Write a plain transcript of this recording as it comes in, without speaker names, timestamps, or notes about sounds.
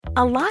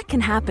A lot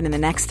can happen in the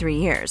next 3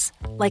 years.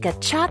 Like a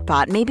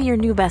chatbot may be your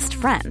new best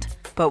friend.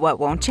 But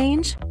what won't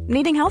change?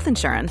 Needing health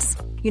insurance.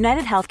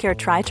 United Healthcare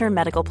Tri-Term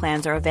Medical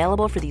Plans are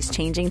available for these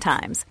changing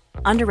times.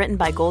 Underwritten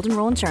by Golden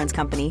Rule Insurance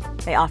Company,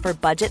 they offer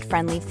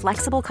budget-friendly,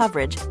 flexible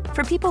coverage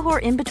for people who are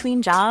in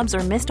between jobs or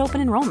missed open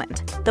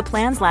enrollment. The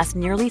plans last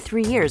nearly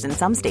 3 years in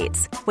some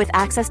states, with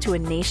access to a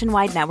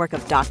nationwide network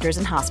of doctors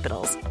and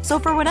hospitals. So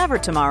for whatever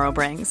tomorrow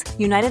brings,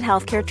 United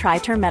Healthcare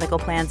Tri-Term Medical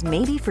Plans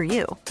may be for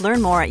you.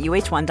 Learn more at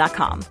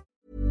uh1.com.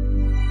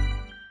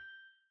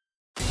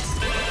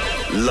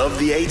 Love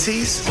the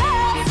 80s?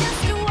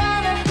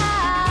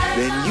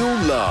 Then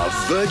you'll love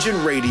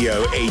Virgin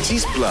Radio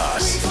 80s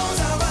Plus.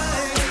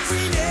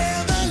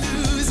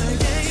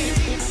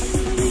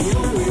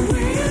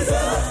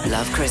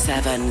 Love Chris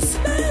Evans.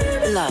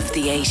 Love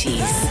the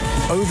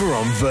 80s. Over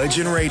on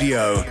Virgin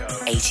Radio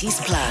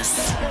 80s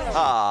Plus.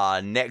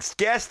 Next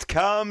guest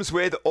comes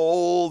with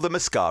all the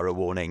mascara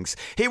warnings.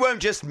 He won't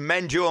just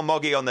mend your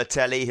moggy on the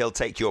telly, he'll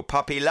take your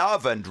puppy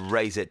love and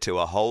raise it to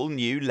a whole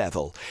new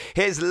level.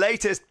 His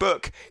latest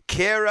book,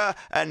 Kira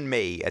and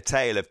Me, a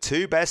tale of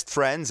two best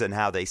friends and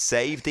how they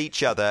saved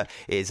each other,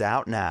 is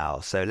out now.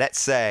 So let's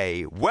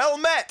say, well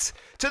met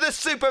to the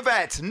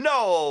Supervet,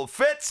 Noel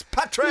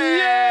Fitzpatrick!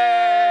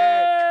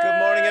 Yay! Good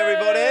morning,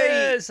 everybody.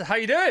 Yes. How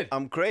you doing?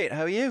 I'm great.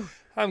 How are you?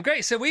 I'm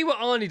great. So we were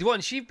Arnied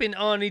once. You've been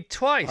Arnied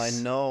twice. I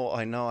know.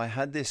 I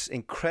had this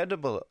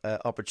incredible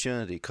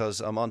opportunity because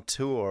I'm on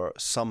tour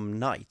some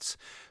nights.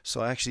 So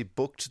I actually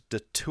booked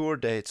the tour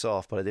dates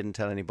off, but I didn't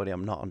tell anybody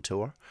I'm not on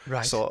tour.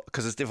 Right. So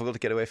because it's difficult to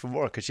get away from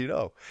work, as you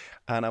know.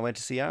 And I went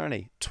to see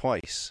Arnie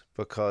twice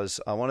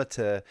because I wanted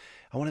to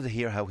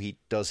hear how he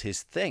does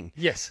his thing.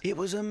 Yes. It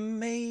was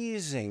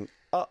amazing.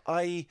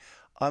 I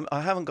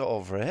haven't got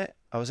over it.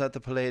 I was at the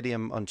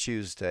Palladium on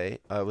Tuesday.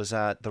 I was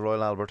at the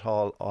Royal Albert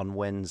Hall on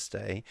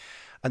Wednesday.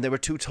 And there were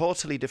two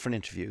totally different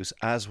interviews,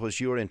 as was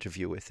your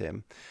interview with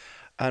him.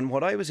 And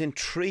what I was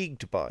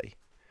intrigued by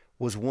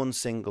was one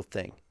single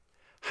thing.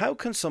 How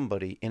can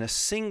somebody in a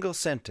single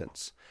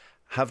sentence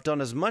have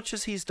done as much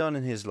as he's done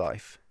in his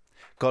life,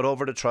 got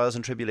over the trials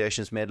and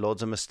tribulations, made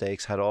loads of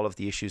mistakes, had all of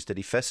the issues that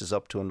he fesses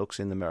up to and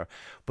looks in the mirror,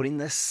 but in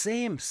the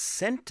same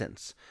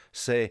sentence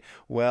say,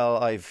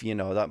 well,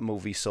 that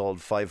movie sold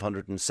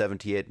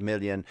 578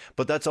 million,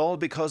 but that's all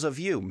because of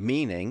you,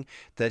 meaning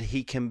that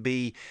he can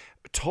be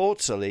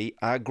totally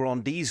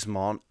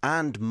aggrandizement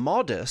and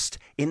modest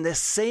in the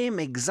same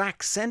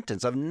exact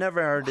sentence. I've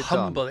never heard it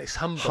humble. done. It's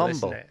humble,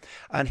 isn't it?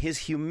 And his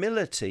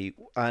humility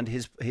and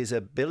his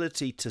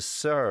ability to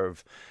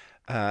serve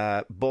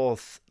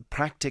both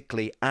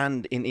practically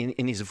and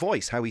in his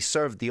voice, how he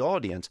served the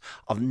audience.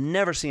 I've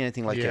never seen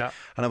anything like it.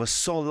 And I was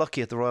so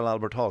lucky at the Royal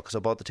Albert Hall because I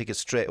bought the tickets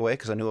straight away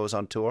because I knew I was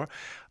on tour,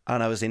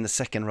 and I was in the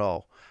second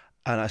row.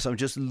 And so I'm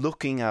just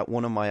looking at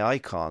one of my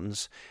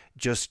icons,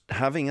 just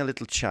having a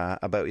little chat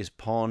about his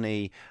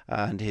pony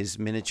and his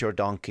miniature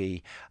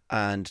donkey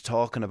and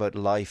talking about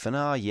life. And,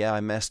 I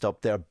messed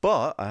up there,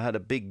 but I had a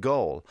big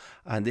goal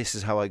and this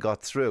is how I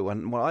got through.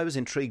 And what I was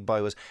intrigued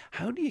by was,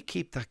 how do you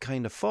keep that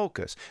kind of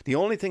focus? The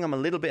only thing I'm a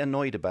little bit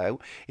annoyed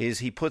about is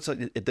he puts,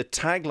 the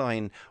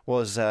tagline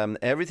was,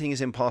 everything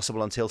is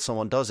impossible until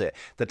someone does it.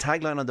 The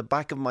tagline on the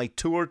back of my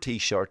tour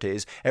T-shirt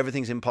is,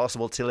 everything's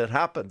impossible till it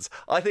happens.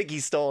 I think he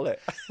stole it.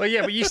 Well,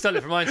 yeah, but you stole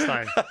it from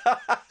Einstein,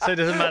 so it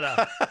doesn't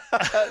matter.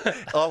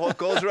 What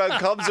goes around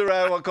comes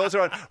around. What goes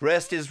around,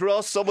 rest is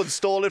rust. Someone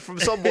stole it from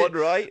someone,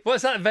 right?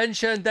 What's that? Wenn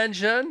schön, denn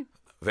schön?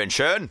 Wenn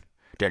schön,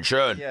 denn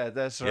schön. Yeah,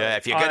 that's right. Yeah,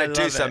 if you're going to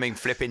do something,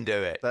 flipping do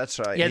it. That's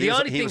right. Yeah, the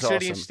Arnie thing's really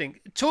awesome. interesting.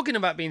 Talking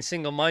about being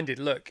single-minded,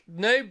 look,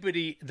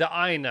 nobody that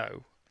I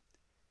know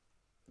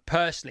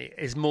personally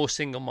is more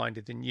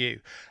single-minded than you.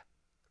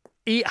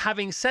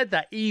 Having said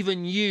that,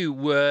 even you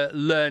were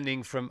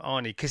learning from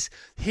Arnie because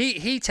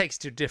he takes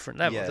it to a different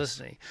level,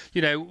 doesn't he?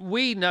 You know,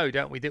 we know,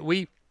 don't we, that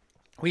we've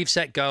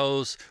set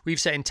goals, we've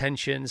set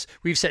intentions,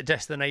 we've set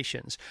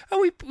destinations,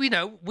 and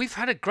we've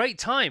had a great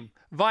time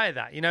via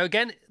that. You know,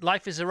 again,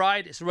 life is a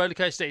ride, it's a roller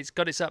coaster, it's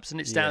got its ups and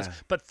its downs,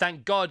 but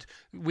thank God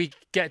we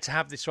get to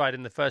have this ride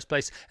in the first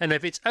place. And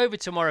if it's over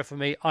tomorrow for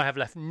me, I have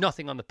left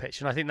nothing on the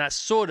pitch. And I think that's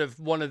sort of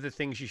one of the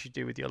things you should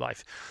do with your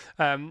life.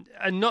 And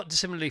not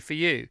dissimilarly for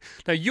you.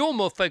 Now, you're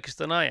more focused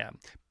than I am,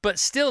 but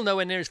still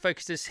nowhere near as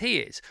focused as he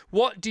is.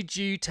 What did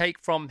you take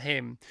from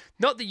him?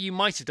 Not that you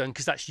might have done,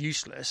 because that's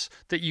useless,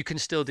 that you can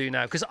still do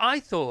now. Because I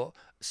thought,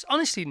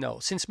 honestly,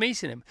 Noel, since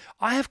meeting him,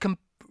 I have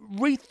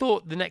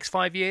rethought the next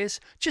 5 years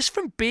just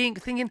from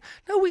thinking,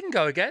 no, we can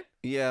go again.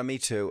 Yeah, me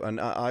too.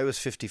 And I was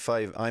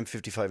 55. I'm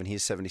 55 and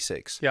he's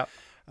 76. Yeah.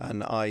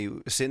 And I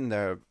was sitting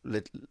there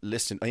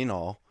listening,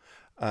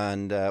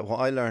 and what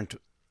I learned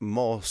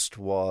most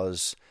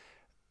was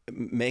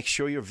make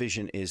sure your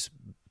vision is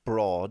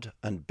broad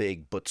and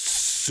big, but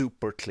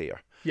super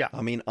clear. Yeah.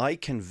 I mean, I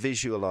can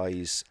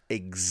visualize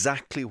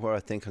exactly where I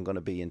think I'm going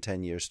to be in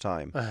 10 years'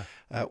 time,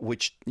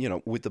 which,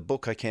 with the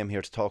book I came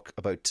here to talk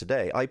about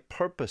today, I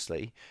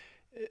purposely,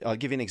 I'll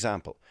give you an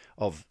example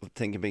of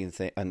thinking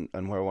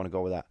and where I want to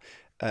go with that,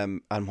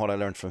 and what I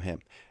learned from him.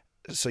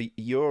 So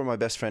you're my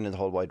best friend in the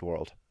whole wide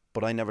world,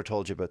 but I never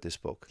told you about this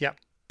book. Yeah.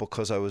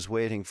 because I was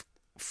waiting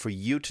for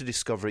you to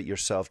discover it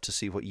yourself, to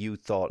see what you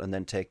thought, and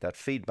then take that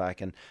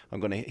feedback. And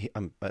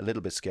I'm a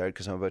little bit scared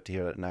because I'm about to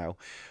hear it now.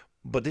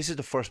 But this is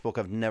the first book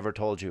I've never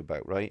told you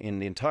about, right? In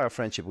the entire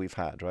friendship we've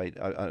had, right?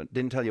 I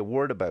didn't tell you a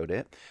word about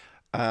it.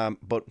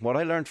 But what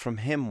I learned from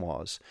him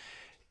was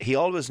he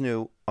always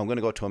knew I'm going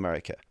to go to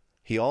America.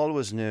 He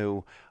always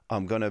knew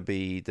I'm going to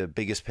be the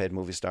biggest paid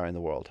movie star in the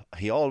world.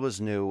 He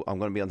always knew I'm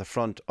going to be on the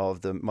front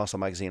of the muscle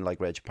magazine like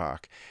Reg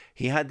Park.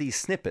 He had these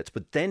snippets,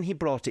 but then he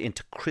brought it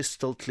into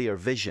crystal clear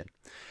vision.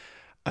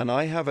 And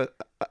I have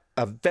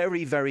a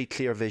very, very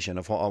clear vision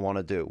of what I want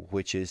to do,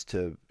 which is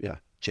to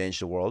change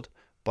the world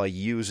by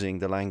using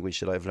the language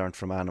that I've learned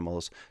from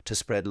animals to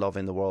spread love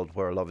in the world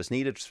where love is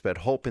needed, to spread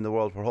hope in the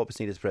world where hope is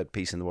needed, to spread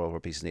peace in the world where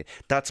peace is needed.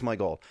 That's my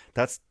goal.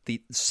 That's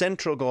the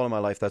central goal of my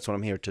life. That's what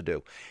I'm here to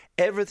do.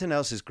 Everything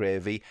else is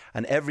gravy,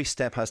 and every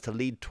step has to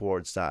lead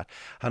towards that.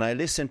 And I'm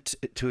listening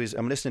to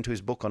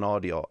his book on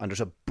audio, and there's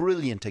a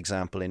brilliant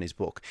example in his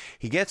book.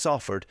 He gets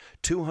offered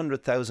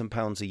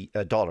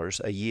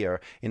 $200,000 a year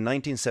in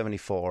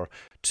 1974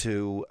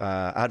 to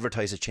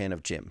advertise a chain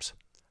of gyms,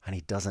 and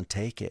he doesn't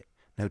take it.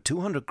 Now,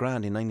 200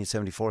 grand in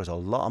 1974 is a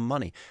lot of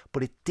money,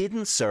 but it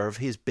didn't serve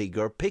his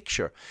bigger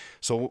picture.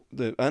 So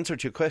the answer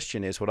to your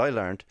question is, what I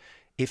learned,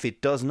 if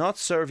it does not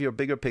serve your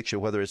bigger picture,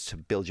 whether it's to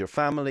build your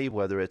family,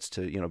 whether it's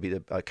to be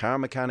a car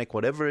mechanic,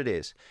 whatever it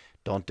is,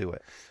 don't do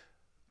it.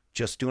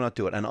 Just do not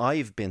do it. And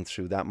I've been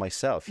through that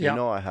myself. You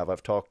know I have.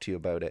 I've talked to you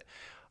about it.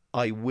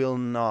 I will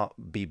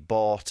not be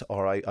bought,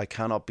 or I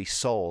cannot be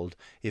sold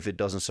if it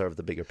doesn't serve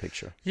the bigger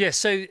picture. Yeah,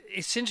 so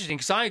it's interesting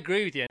because I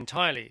agree with you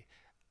entirely.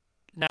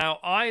 Now,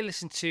 I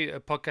listened to a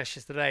podcast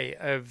yesterday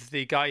of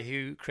the guy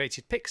who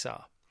created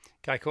Pixar,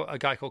 a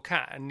guy called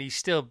Kat, and he's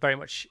still very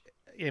much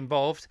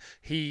involved.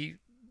 He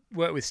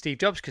worked with Steve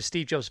Jobs because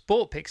Steve Jobs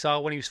bought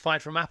Pixar when he was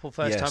fired from Apple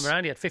first time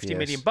around. He had $50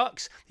 million.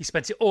 He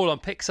spent it all on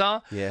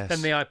Pixar. Yes.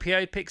 Then they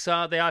IPO'd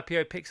Pixar. They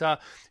IPO'd Pixar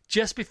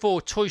just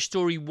before Toy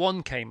Story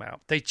 1 came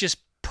out. They just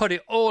put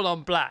it all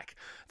on black.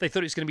 They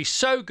thought it was going to be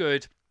so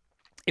good.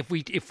 If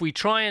we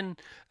try and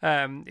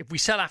if we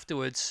sell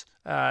afterwards,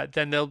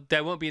 then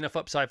there won't be enough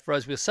upside for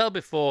us. We'll sell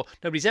before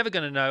nobody's ever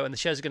going to know, and the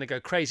shares are going to go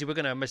crazy. We're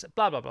going to miss it.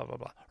 Blah blah blah blah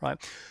blah. Right.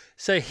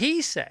 So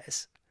he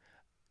says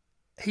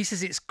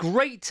it's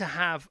great to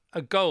have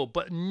a goal,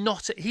 but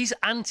not. He's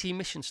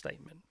anti-mission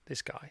statement.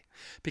 This guy,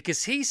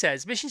 because he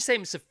says mission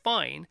statements are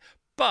fine,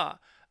 but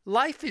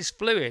life is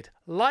fluid.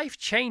 Life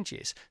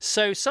changes.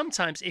 So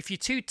sometimes if you're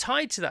too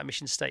tied to that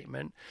mission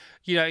statement,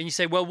 and you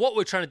say, well, what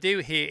we're trying to do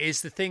here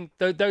is the thing,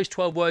 those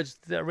 12 words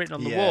that are written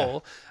on the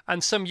wall,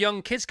 and some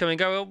young kids come and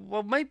go,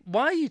 well, mate,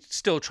 why are you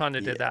still trying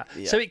to do that?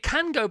 Yeah. So it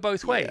can go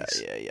both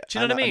ways. Yeah. Do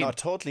you know what I mean? I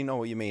totally know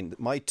what you mean.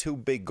 My two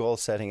big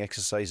goal-setting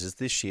exercises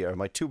this year,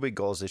 my two big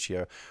goals this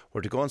year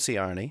were to go and see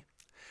Arnie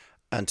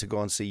and to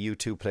go and see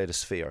U2 play the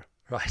Sphere.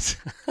 Right.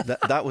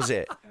 that was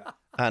it.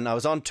 And I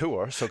was on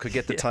tour, so I could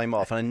get the time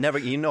off. And I never,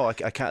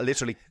 I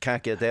literally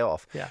can't get a day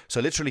off. Yeah. So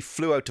I literally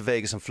flew out to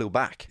Vegas and flew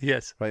back.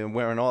 Yes. Right, and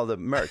wearing all the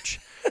merch,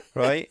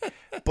 right?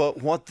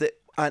 But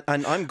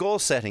and I'm goal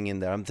setting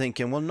in there. I'm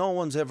thinking, well, no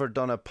one's ever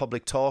done a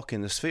public talk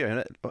in the Sphere,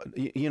 and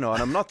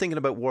I'm not thinking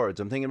about words.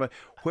 I'm thinking about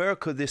where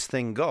could this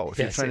thing go if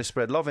you're trying to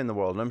spread love in the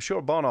world. And I'm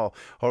sure Bono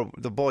or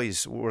the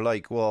boys were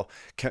like, well,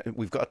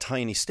 we've got a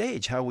tiny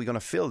stage. How are we going to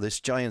fill this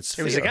giant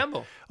Sphere? It was a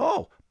gamble.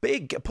 Oh,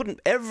 big, putting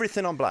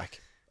everything on black.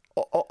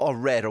 Or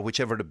red, or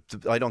whichever.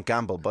 I don't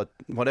gamble, but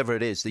whatever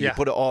it is, you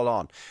put it all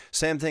on.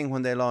 Same thing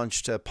when they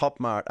launched Pop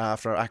Mart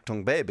after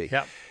Achtung Baby.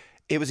 Yeah.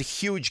 It was a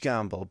huge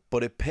gamble,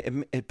 but it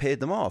paid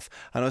them off.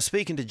 And I was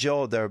speaking to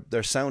Joe,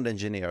 their sound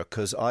engineer,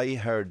 because I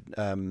heard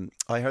them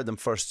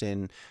first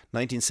in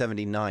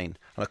 1979, and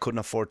I couldn't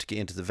afford to get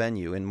into the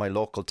venue in my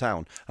local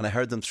town. And I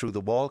heard them through the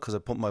wall because I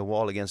put my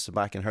wall against the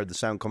back and heard the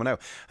sound coming out.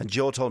 And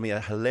Joe told me a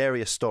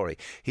hilarious story.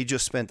 He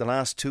just spent the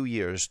last 2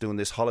 years doing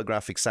this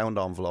holographic sound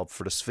envelope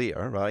for the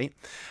Sphere, right?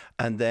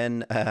 And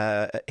then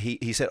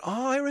he said,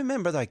 oh, I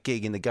remember that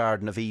gig in the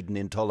Garden of Eden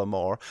in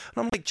Tullamore. And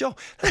I'm like, Joe,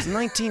 that's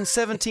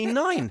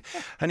 1979.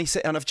 And he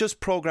said, and I've just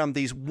programmed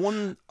these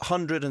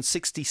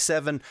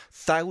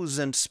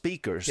 167,000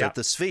 speakers at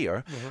the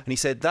Sphere. Mm-hmm. And he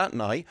said, that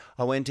night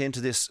I went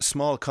into this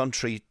small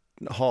country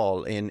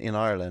hall in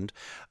Ireland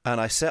and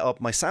I set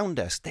up my sound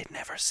desk. They'd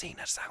never seen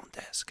a sound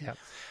desk. Yep.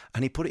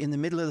 And he put it in the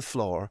middle of the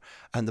floor,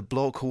 and the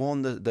bloke who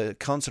owned the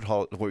concert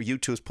hall where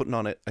U2 was putting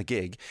on a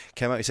gig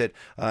came out and said,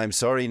 I'm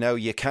sorry, now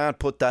you can't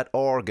put that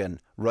organ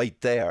right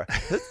there.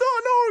 It's not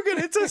an organ,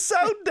 it's a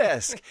sound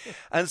desk.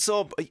 And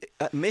so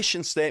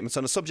mission statements,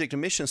 on the subject of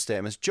mission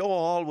statements, Joe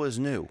always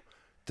knew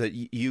that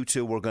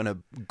U2 were going to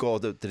go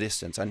the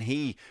distance. And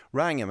he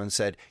rang him and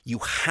said, you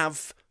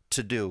have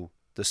to do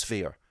the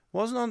Sphere.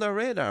 Wasn't on their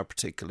radar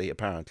particularly,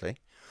 apparently.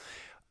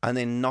 And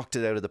then knocked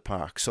it out of the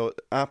park. So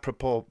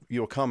apropos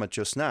your comment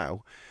just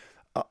now,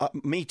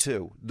 me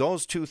too.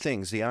 Those two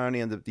things, the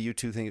Arnie and the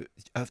U2 thing,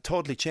 have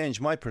totally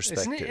changed my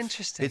perspective. Isn't it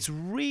interesting? It's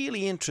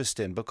really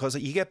interesting because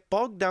you get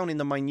bogged down in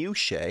the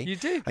minutiae. You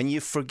do. And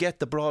you forget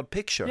the broad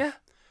picture. Yeah.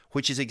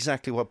 Which is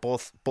exactly what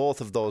both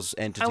of those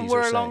entities are saying. And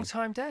we're a long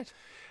time dead.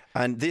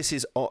 And this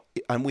is,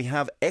 and we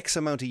have X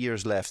amount of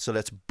years left, so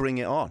let's bring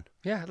it on.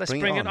 Yeah, let's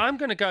bring it on. I'm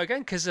going to go again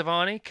because of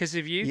Arnie, because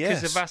of you,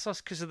 because of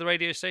Vassos, because of the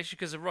radio station,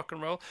 because of rock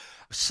and roll.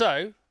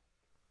 So,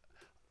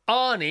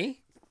 Arnie,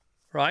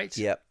 right?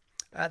 Yep.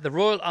 At the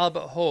Royal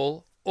Albert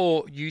Hall,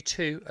 or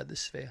U2 at the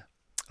Sphere.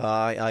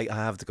 I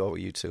have to go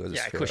with U2 at the Sphere.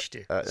 Yeah, of course you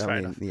do. Fair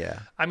enough. Yeah.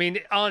 I mean,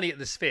 Arnie at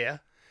the Sphere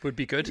would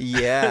be good.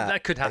 Yeah.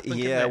 That could happen.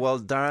 Yeah, well,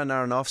 Darren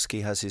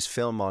Aronofsky has his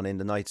film on in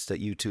the nights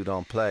that U2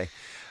 don't play.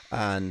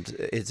 And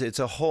it's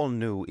a whole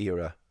new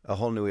era. A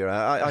whole new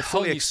era. A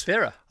whole new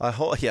sphere. They're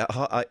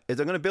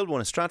going to build one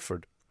in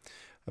Stratford,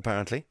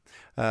 apparently.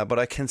 But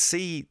I can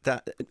see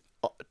that,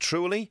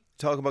 truly,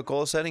 talk about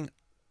goal setting,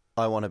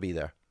 I want to be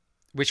there.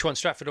 Which one,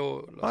 Stratford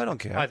or... I don't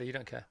care. Either, you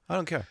don't care. I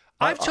don't care.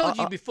 I've told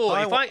you before,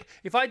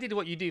 if I did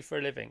what you do for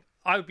a living,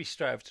 I would be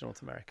straight over to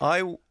North America.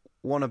 I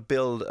want to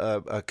build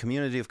a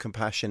community of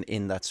compassion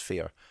in that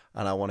sphere,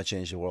 and I want to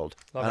change the world.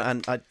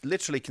 And I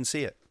literally can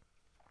see it.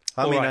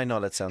 I know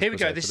that sounds... Here we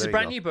go. This is a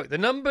brand new book. The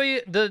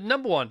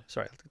number one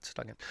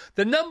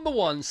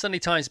Sunday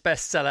Times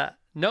bestseller,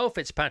 Noel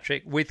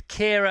Fitzpatrick, with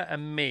Kira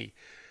and Me.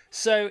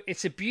 So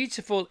it's a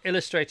beautiful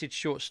illustrated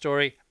short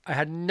story. I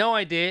had no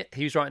idea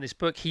he was writing this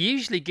book. He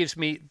usually gives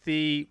me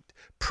the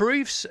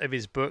proofs of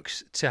his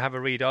books to have a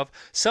read of.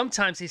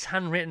 Sometimes his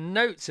handwritten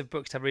notes of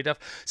books to have a read of.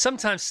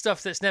 Sometimes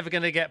stuff that's never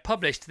going to get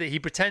published that he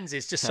pretends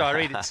is just so I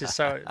read it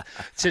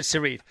to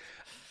read.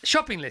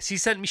 Shopping lists. He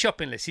sent me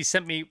shopping lists. He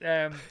sent me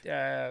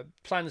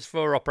plans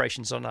for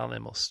operations on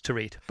animals to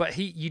read. But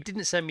you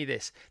didn't send me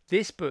this.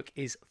 This book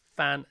is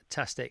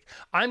fantastic.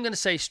 I'm going to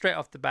say straight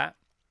out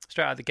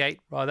of the gate,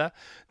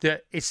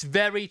 that it's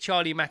very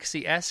Charlie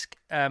Mackesy-esque.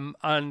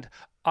 And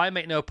I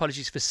make no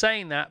apologies for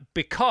saying that,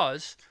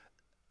 because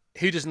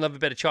who doesn't love a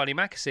bit of Charlie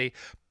Mackesy?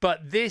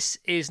 But this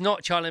is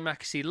not Charlie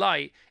Mackesy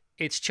light.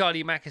 It's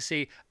Charlie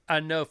Mackesy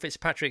and Noel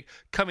Fitzpatrick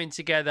coming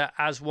together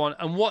as one.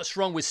 And what's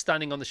wrong with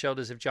standing on the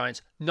shoulders of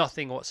giants?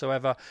 Nothing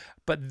whatsoever.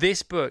 But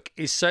this book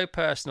is so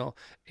personal.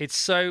 It's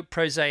so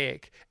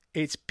prosaic.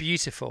 It's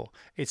beautiful.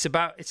 It's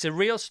a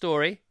real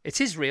story. It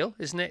is real,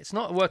 isn't it? It's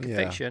not a work of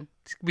fiction.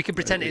 We can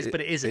pretend it is,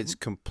 but it isn't. It's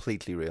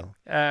completely real.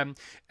 And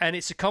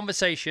it's a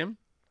conversation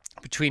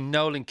between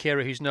Noel and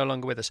Kira, who's no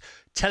longer with us.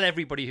 Tell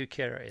everybody who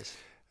Kira is.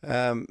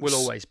 Will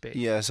always be.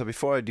 Yeah, so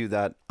before I do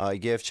that, I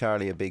gave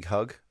Charlie a big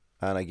hug.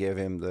 And I gave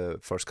him the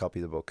first copy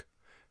of the book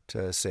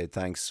to say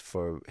thanks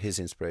for his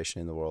inspiration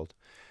in the world.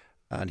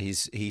 And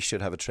he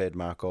should have a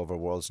trademark over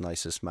World's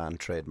Nicest Man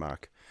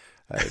trademark.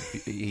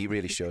 He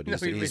really should.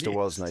 He's the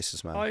world's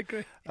nicest man. I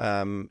agree.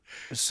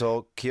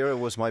 So Kira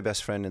was my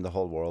best friend in the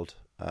whole world.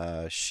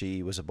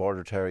 She was a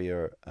border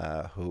terrier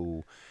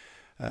who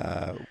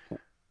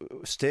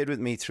stayed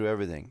with me through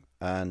everything.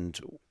 And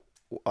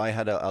I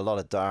had a lot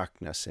of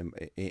darkness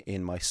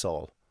in my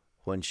soul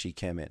when she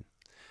came in.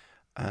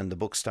 And the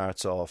book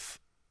starts off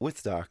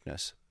with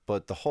darkness,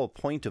 but the whole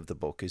point of the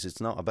book is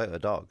it's not about a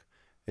dog.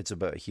 It's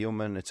about a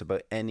human. It's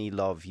about any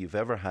love you've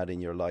ever had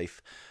in your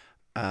life,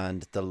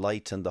 and the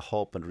light and the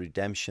hope and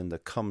redemption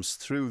that comes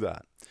through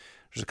that.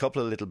 There's a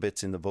couple of little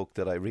bits in the book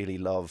that I really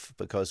love,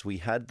 because we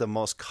had the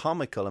most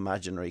comical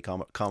imaginary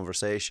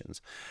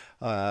conversations.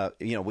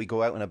 We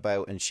go out and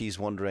about and she's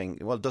wondering,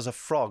 well, does a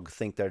frog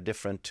think they're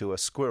different to a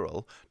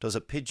squirrel? Does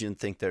a pigeon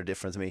think they're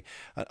different to me?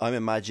 And I'm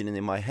imagining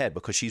in my head,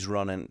 because she's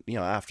running,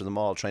 after them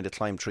all, trying to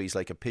climb trees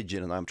like a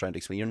pigeon, and I'm trying to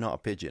explain, you're not a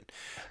pigeon.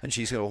 And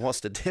she's going, well, what's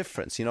the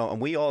difference? And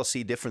we all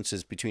see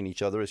differences between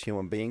each other as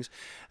human beings.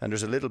 And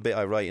there's a little bit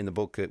I write in the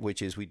book,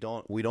 which is we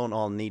don't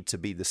all need to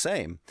be the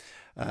same.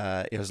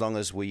 As long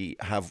as we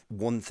have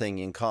one thing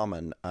in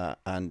common.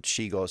 And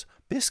she goes,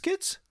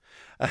 biscuits?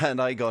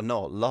 And I go,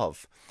 no,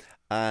 love.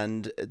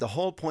 And the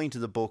whole point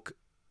of the book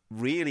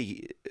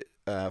really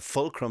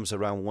fulcrums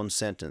around one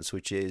sentence,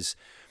 which is,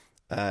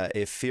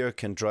 if fear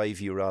can drive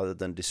you rather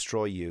than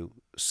destroy you,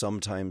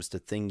 sometimes the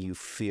thing you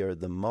fear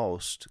the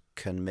most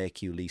can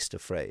make you least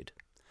afraid.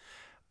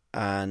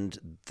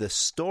 And the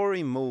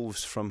story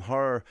moves from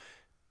her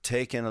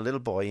taking a little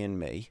boy in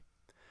me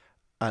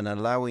and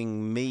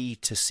allowing me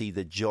to see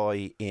the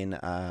joy in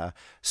a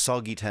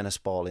soggy tennis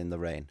ball in the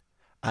rain,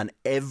 and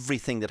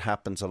everything that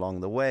happens along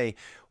the way,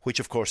 which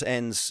of course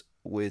ends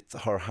with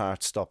her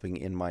heart stopping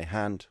in my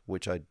hand,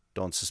 which I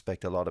don't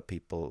suspect a lot of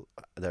people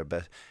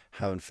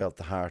haven't felt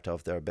the heart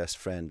of their best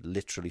friend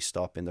literally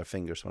stop in their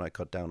fingers when I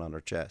cut down on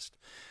her chest.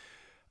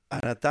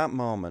 And at that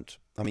moment,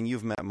 I mean,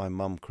 you've met my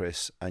mum,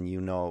 Chris, and you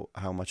know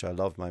how much I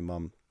love my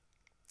mum.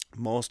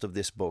 Most of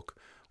this book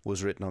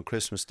was written on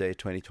Christmas Day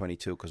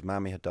 2022, because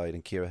Mammy had died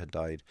and Kira had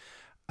died,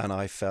 and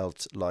I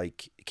felt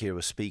like Kira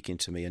was speaking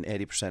to me, and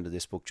 80% of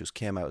this book just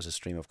came out as a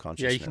stream of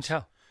consciousness. Yeah, you can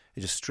tell.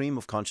 It's a stream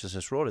of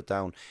consciousness. Wrote it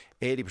down.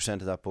 80%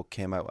 of that book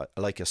came out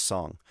like a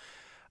song.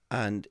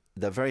 And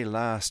the very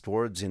last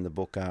words in the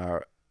book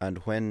are, and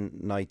when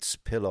night's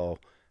pillow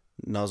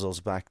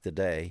nuzzles back the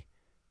day,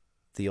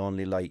 the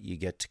only light you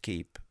get to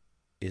keep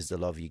is the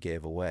love you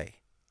gave away.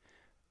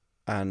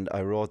 And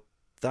I wrote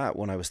that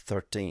when I was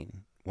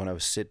 13, when I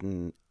was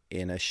sitting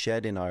in a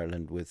shed in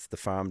Ireland with the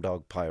farm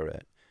dog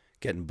Pirate,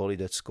 getting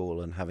bullied at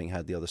school and having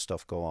had the other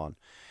stuff go on.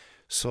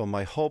 So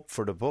my hope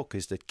for the book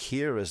is that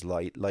Ciara's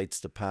light lights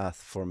the path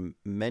for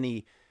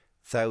many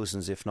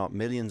thousands, if not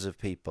millions of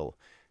people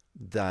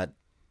that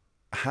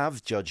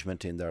have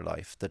judgment in their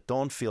life, that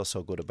don't feel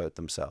so good about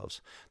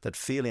themselves, that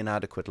feel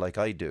inadequate like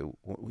I do,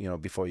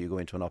 before you go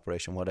into an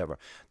operation, whatever,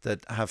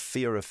 that have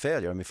fear of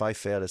failure. I mean, if I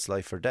fail, it's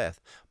life or death.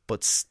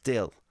 But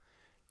still,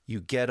 you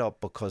get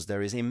up because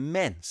there is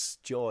immense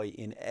joy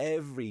in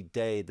every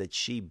day that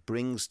she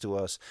brings to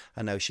us,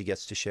 and now she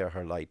gets to share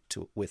her light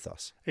with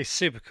us. It's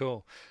super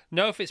cool.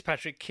 Noel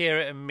Fitzpatrick,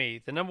 Ciara and Me,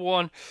 the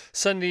 #1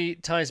 Sunday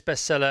Times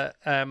bestseller,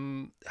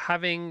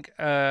 having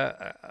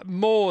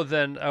more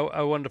than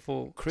a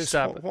wonderful Chris,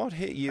 stab. what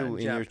hit you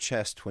in your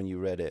chest when you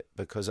read it?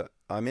 Because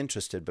I'm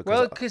interested.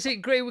 Because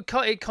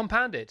it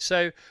compounded.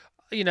 So,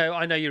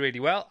 I know you really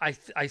well. I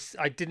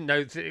didn't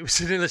know that it was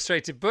an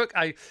illustrated book.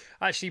 I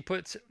actually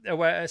put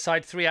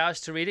aside 3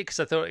 hours to read it because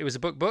I thought it was a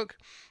book.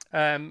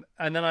 And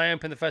then I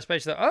opened the first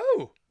page and thought,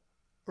 oh,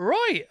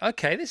 right,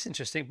 okay, this is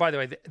interesting. By the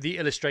way, the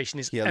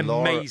illustration is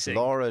amazing.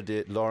 Laura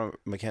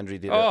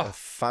McHenry did a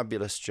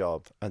fabulous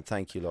job, and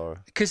thank you,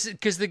 Laura.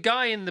 Because the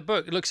guy in the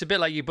book looks a bit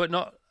like you, but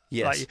not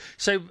like you.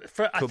 So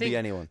I think be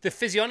anyone. The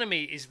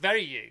physiognomy is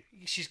very you.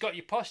 She's got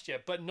your posture,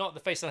 but not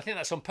the face. And I think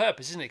that's on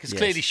purpose, isn't it? Because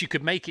clearly she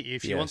could make it you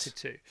if she wanted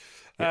to.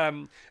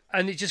 And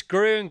it just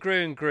grew and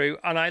grew and grew.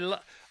 And I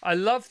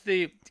love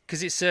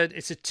because it's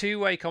a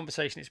two-way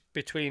conversation. It's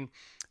between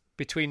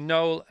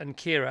Noel and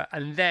Ciara,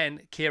 and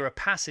then Ciara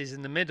passes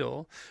in the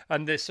middle,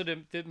 and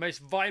the most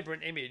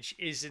vibrant image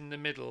is in the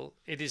middle.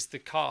 It is the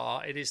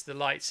car, it is the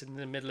lights in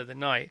the middle of the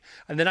night,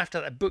 and then after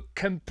that, the book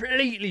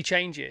completely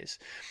changes,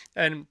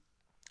 and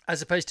as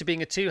opposed to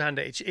being a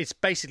two-hander, it's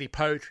basically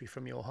poetry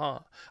from your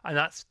heart, and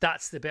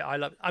that's the bit I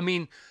love. I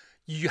mean,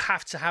 you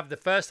have to have the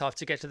first half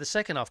to get to the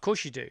second half, of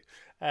course you do,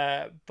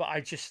 but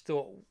I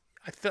thought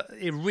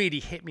it really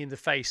hit me in the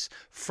face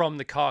from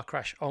the car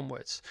crash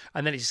onwards,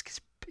 and then it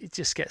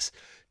just gets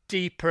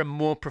deeper and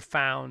more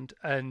profound,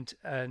 and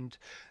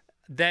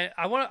then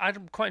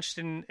I'm quite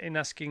interested in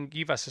asking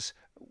you, Vassos,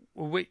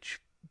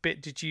 which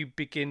bit did you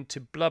begin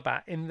to blub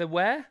at in the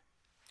where?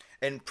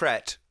 In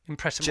Pret.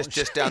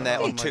 Just down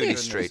there on Tooley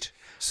Street.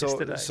 So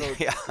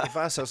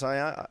Vassos,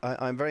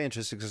 I'm very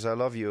interested because I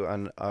love you,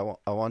 and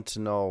I want to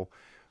know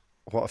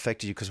what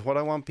affected you, because what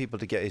I want people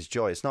to get is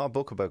joy. It's not a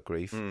book about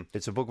grief.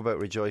 It's a book about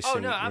rejoicing. Oh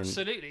no,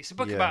 absolutely. It's a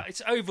book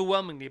it's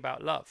overwhelmingly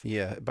about love.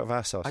 Yeah, but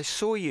Vassos, I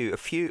saw you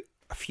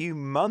a few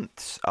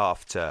months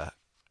after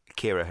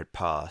Ciara had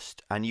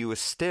passed, and you were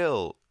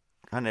still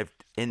kind of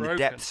in the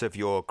depths of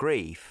your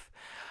grief.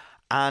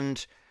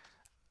 And,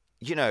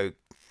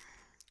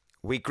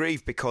 we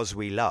grieve because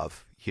we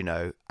love,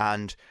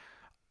 and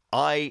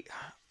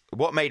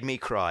what made me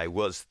cry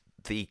was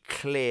the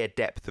clear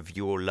depth of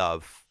your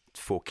love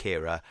for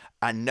Ciara,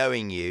 and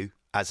knowing you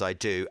as I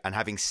do, and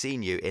having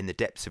seen you in the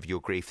depths of your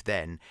grief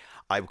then,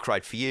 I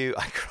cried for you,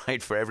 I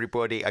cried for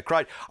everybody, I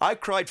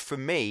cried for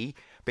me,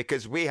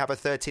 because we have a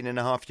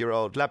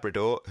 13-and-a-half-year-old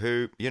Labrador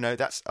who,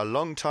 that's a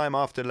long time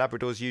after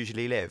Labradors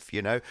usually live,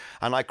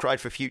 and I cried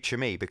for future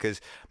me,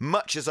 because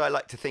much as I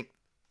like to think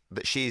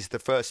that she's the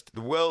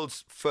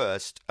world's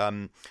first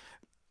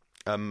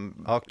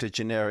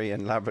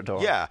octogenarian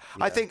Labrador. Yeah,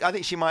 I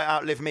think she might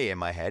outlive me in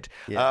my head,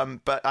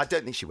 but I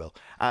don't think she will.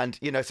 And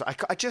so I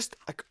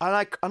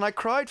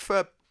cried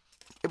for.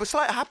 It was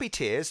like happy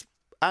tears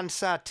and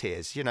sad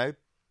tears.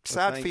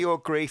 Sad for your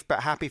grief, but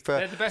happy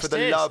for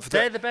the love.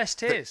 They're the best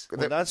tears.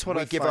 That's what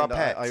we give our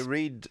pets. I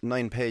read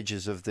 9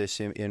 pages of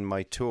this in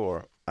my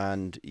tour,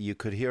 and you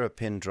could hear a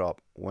pin drop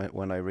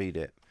when I read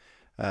it.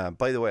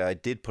 By the way, I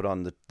did put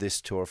on this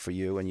tour for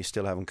you, and you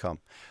still haven't come.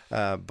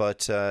 But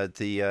that's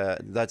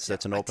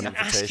an open invitation. I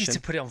didn't ask you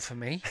to put it on for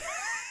me.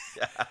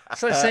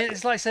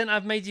 It's like saying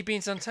I've made you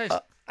beans on toast.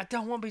 I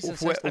don't want beans on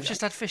toast. I've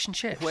just had fish and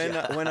chips.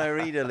 When I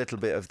read a little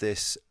bit of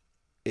this,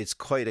 it's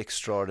quite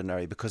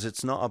extraordinary, because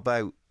it's not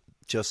about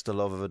just the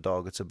love of a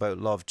dog. It's about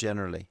love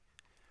generally.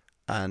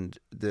 And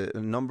the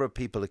number of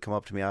people that come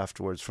up to me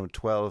afterwards, from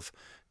 12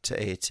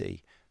 to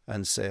 80,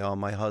 and say, oh,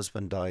 my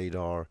husband died,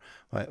 or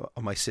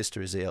my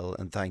sister is ill,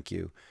 and thank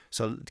you.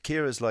 So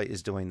Ciara's Light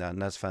is doing that,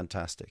 and that's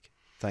fantastic.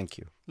 Thank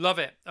you. Love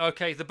it.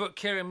 Okay, the book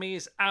Ciara and Me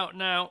is out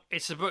now.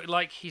 It's a book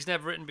like he's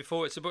never written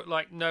before. It's a book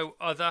like no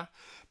other.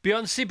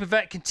 Beyond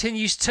Supervet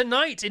continues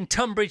tonight in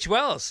Tunbridge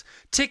Wells.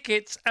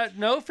 Tickets at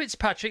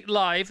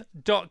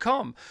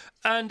noelfitzpatricklive.com.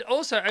 And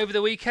also over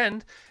the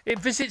weekend, it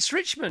visits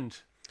Richmond.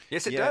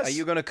 Yes, it does. Are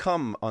you going to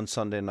come on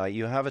Sunday night?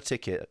 You have a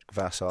ticket,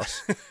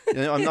 Vassos.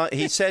 I'm not.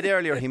 He said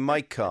earlier he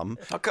might come.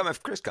 I'll come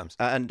if Chris comes.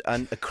 And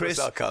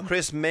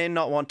Chris may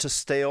not want to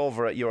stay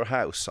over at your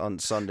house on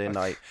Sunday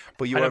night.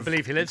 But I don't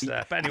believe he lives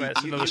there. But anyway,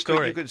 it's another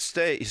story. You could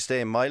stay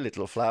in my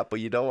little flat, but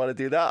you don't want to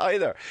do that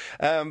either.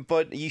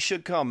 But you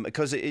should come,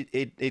 because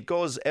it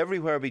goes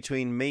everywhere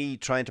between me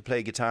trying to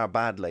play guitar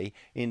badly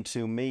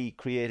into me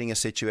creating a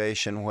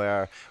situation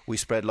where we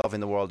spread love in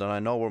the world. And I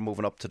know we're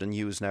moving up to the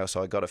news now,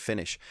 so I got to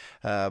finish.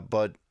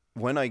 But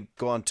when I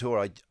go on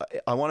tour,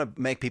 I want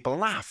to make people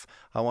laugh.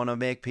 I want to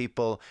make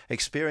people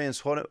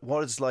experience what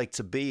it's like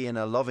to be in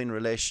a loving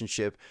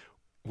relationship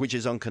which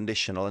is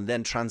unconditional, and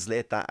then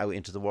translate that out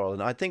into the world.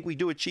 And I think we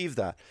do achieve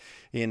that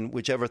in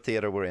whichever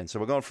theatre we're in. So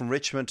we're going from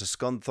Richmond to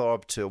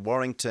Scunthorpe to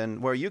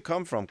Warrington. Where you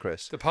come from,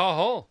 Chris? The Power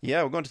Hall.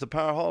 Yeah, we're going to the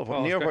Power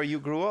Hall, near where you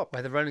grew up.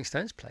 Where the Rolling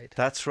Stones played.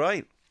 That's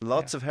right.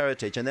 Lots of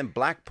heritage. And then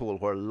Blackpool,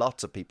 where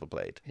lots of people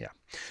played. Yeah.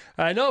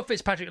 Noel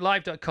Fitzpatrick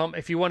live.com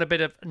if you want a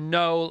bit of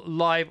Noel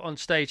live on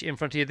stage in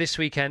front of you this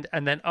weekend,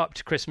 and then up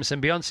to Christmas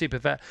and beyond.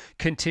 Supervet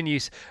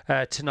continues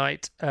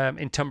tonight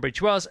in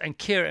Tunbridge Wells, and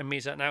Ciara and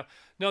me's out now.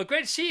 Noel,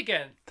 great to see you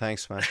again.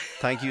 Thanks, man.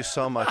 Thank you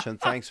so much,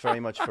 and thanks very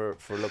much for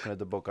looking at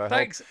the book. I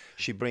hope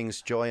she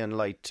brings joy and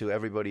light to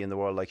everybody in the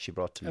world like she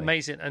brought to me.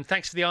 Amazing. And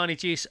thanks for the Arnie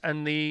juice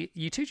and the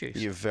U2 juice.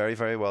 You're very,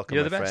 very welcome,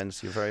 You're my the best.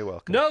 friends. You're very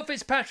welcome. Noel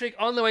Fitzpatrick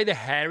on the way, the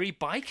hairy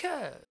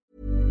biker.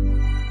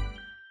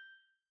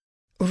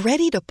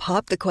 Ready to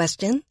pop the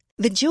question?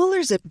 The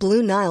jewelers at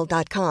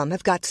BlueNile.com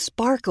have got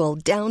sparkle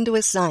down to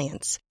a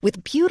science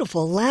with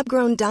beautiful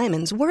lab-grown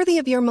diamonds worthy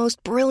of your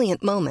most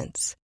brilliant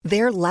moments.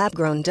 Their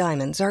lab-grown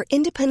diamonds are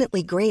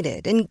independently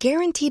graded and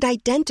guaranteed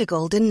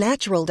identical to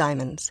natural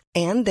diamonds,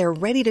 and they're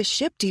ready to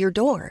ship to your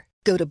door.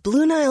 Go to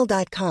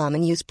BlueNile.com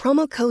and use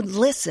promo code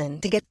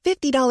LISTEN to get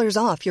 $50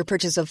 off your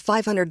purchase of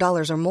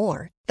 $500 or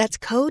more. That's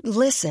code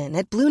LISTEN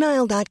at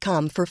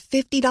BlueNile.com for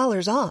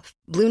 $50 off.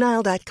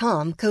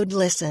 BlueNile.com, code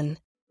LISTEN.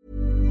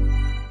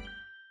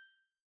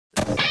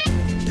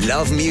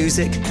 Love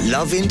music?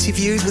 Love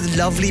interviews with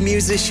lovely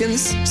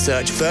musicians?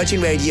 Search Virgin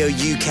Radio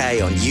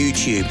UK on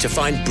YouTube to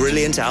find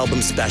brilliant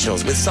album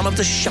specials with some of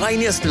the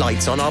shiniest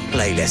lights on our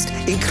playlist,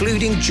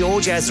 including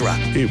George Ezra.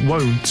 It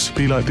won't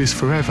be like this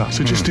forever,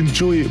 so just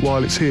enjoy it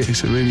while it's here.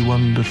 It's a really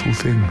wonderful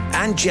thing.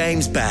 And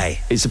James Bay.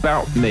 It's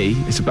about me.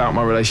 It's about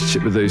my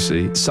relationship with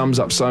Lucy. It sums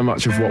up so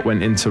much of what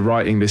went into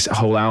writing this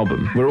whole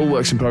album. We're all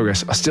works in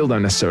progress. I still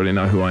don't necessarily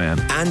know who I am.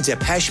 And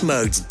Depeche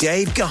Mode's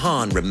Dave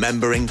Gahan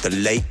remembering the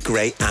late,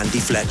 great Andy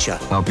Fletcher.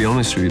 I'll be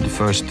honest with you, the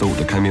first thought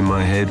that came in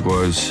my head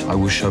was, I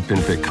wish I'd been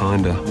a bit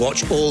kinder.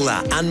 Watch all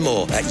that and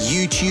more at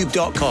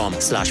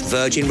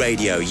youtube.com/Virgin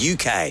Radio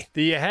UK.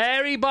 The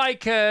hairy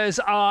bikers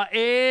are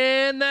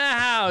in the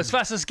house.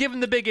 Vassos, give them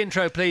the big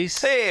intro,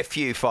 please. If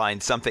you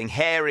find something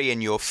hairy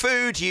in your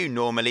food, you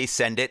normally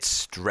send it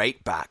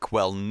straight back.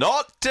 Well,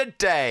 not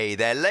today.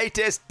 Their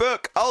latest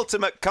book,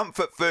 Ultimate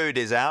Comfort Food,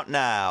 is out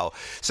now.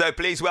 So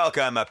please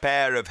welcome a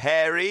pair of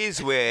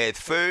hairies with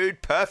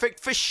food perfect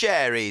for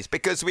sharies,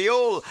 because we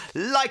all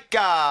like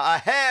a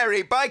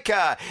hairy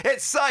biker.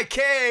 It's Cy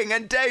King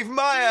and Dave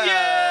Myers.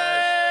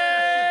 Yes!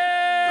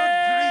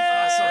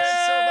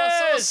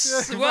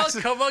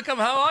 Welcome.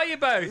 How are you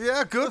both?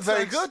 Yeah, good,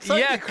 very good.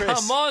 Thank you, Chris.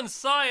 Come on,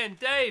 Cy and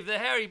Dave, the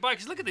hairy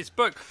bikers. Look at this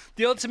book,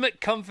 The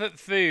Ultimate Comfort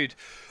Food.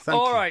 Thank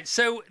you. All right,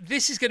 so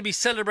this is going to be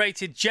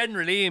celebrated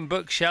generally in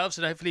bookshelves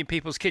and hopefully in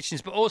people's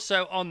kitchens, but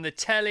also on the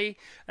telly.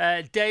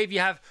 Dave, you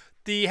have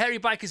the hairy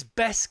biker's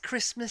best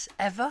Christmas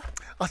ever?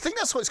 I think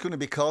that's what it's going to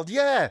be called.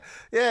 Yeah,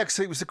 because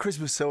it was the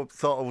Christmas, so I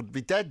thought I would be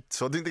dead,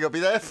 so I didn't think I'd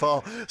be there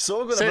for.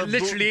 So it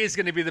literally is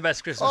going to be the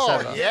best Christmas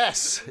ever. Oh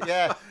yes,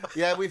 yeah.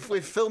 We've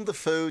filmed the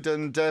food,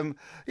 and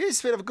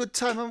it's been a good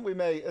time, haven't we,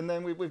 mate? And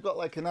then we've got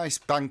like a nice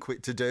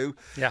banquet to do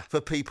for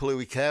people who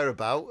we care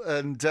about,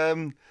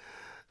 and.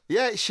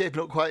 Yeah, it's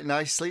shaping up quite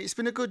nicely. It's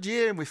been a good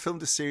year, and we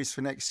filmed a series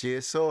for next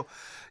year. So,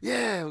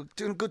 yeah, we're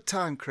doing a good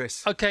time,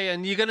 Chris. Okay,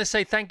 and you're going to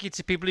say thank you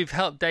to people who've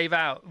helped Dave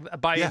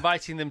out by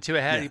inviting them to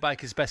a Hairy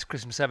Biker's Best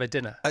Christmas Ever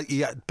dinner.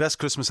 Best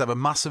Christmas ever.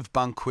 Massive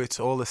banquet,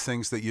 all the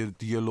things that you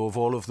love,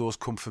 all of those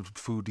comfort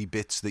foody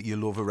bits that you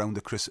love around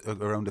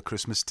the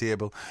Christmas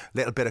table.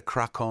 Little bit of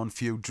crack on,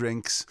 few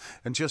drinks,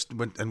 and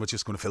we're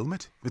just going to film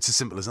it. It's as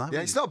simple as that.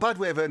 Yeah, it's not a bad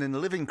way of earning a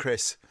living,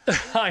 Chris.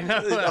 I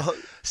know.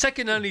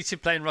 Second only to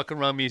playing rock and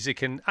roll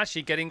music and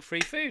actually getting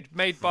free food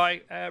made by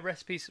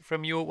recipes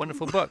from your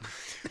wonderful book.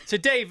 So,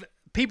 Dave,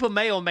 people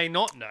may or may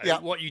not know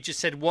what you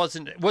just said was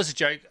a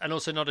joke and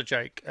also not a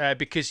joke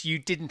because you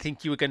didn't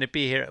think you were going to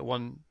be here at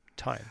one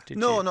time, did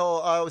you? No,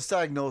 I was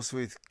diagnosed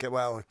with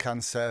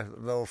cancer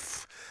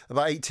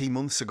about 18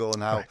 months ago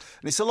now. Right.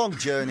 And it's a long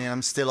journey and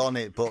I'm still on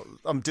it, but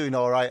I'm doing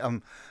all right.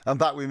 I'm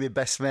back with my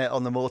best mate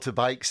on the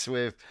motorbikes.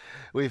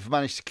 We've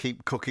managed to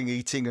keep cooking,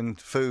 eating and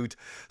food.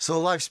 So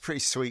life's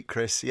pretty sweet,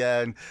 Chris.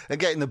 Yeah, and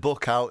getting the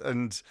book out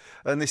and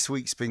this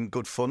week's been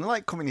good fun. I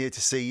like coming here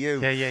to see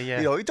you. Yeah.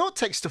 You know, you don't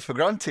take stuff for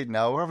granted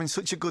now. We're having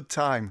such a good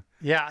time.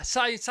 Yeah,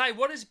 Sai,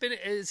 what has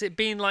it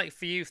been like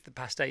for you for the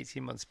past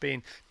 18 months,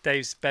 being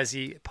Dave's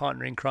busy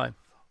partner in crime?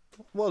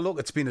 Well, look,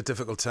 it's been a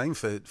difficult time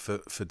for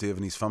Dave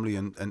and his family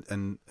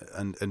and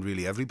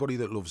really everybody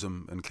that loves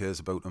him and cares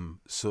about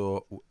him.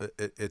 So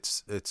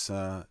it's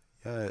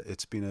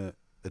been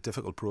a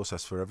difficult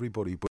process for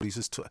everybody, but he's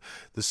just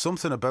there's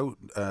something about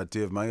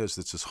Dave Myers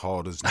that's as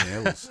hard as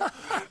nails,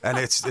 and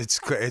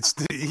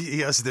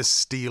he has this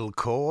steel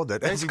core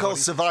that it's called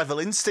survival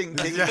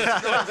instinct.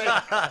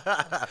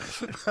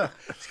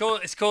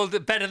 It's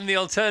called better than the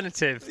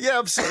alternative. Yeah,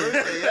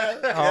 absolutely.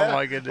 Yeah. Oh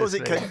my goodness! What was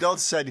it Ken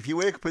Dodd said? If you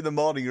wake up in the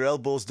morning, your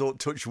elbows don't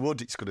touch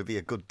wood, it's going to be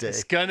a good day.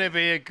 It's going to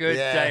be a good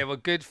day. Well,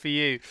 good for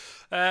you.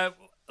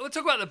 we'll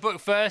talk about the book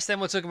first, then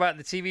we'll talk about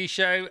the TV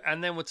show,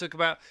 and then we'll talk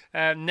about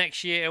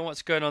next year and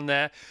what's going on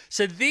there.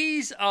 So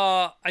these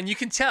are, and you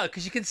can tell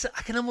because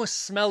I can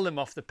almost smell them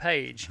off the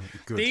page.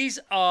 Good. These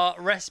are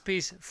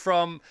recipes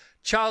from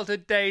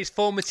childhood days,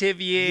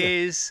 formative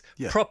years,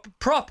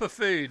 proper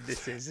food.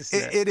 This is,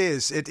 isn't it? It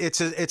is.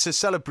 It's a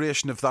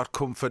celebration of that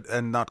comfort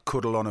and that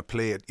cuddle on a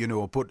plate, you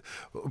know. But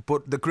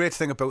the great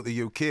thing about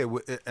the UK,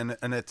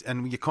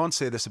 and you can't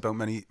say this about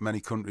many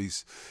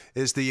countries,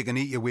 is that you can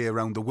eat your way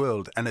around the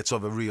world, and it's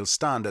of a real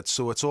standard.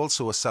 So it's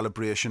also a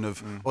celebration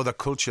of other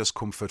cultures'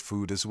 comfort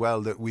food as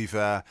well that we've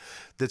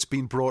that's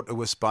been brought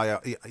to us by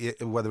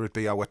whether it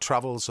be our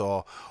travels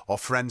or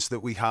friends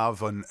that we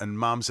have, and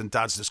mums and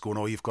dads just going,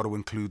 oh, you've got to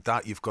include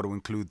that, you've got to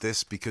include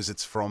this because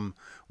it's from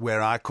where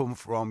I come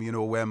from, you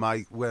know, where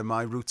my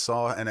roots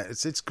are, and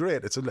it's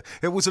great.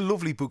 It was a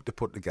lovely book to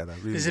put together.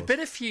 Really there's was. a bit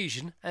of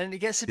fusion, and it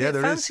gets a bit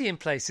fancy in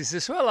places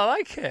as well. I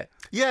like it.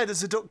 Yeah,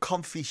 there's a duck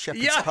confit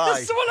shepherd's Yeah, pie.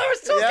 that's what I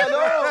was talking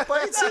about. about.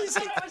 But it's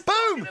easy.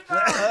 Boom!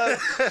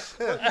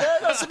 Yeah,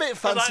 that's a bit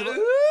fancy. Like,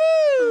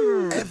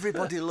 ooh.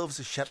 Everybody loves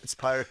a shepherd's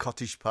pie or a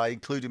cottage pie,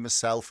 including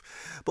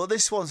myself. But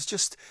this one's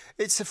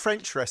it's a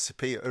French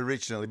recipe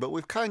originally, but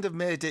we've kind of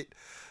made it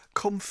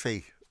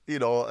comfy. You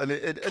know,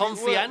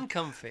 comfy and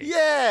comfy.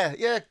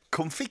 Yeah,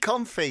 comfy.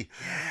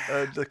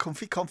 The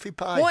comfy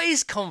pie. What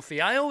is comfy?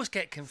 I always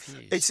get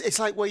confused. It's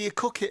like where you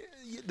cook it,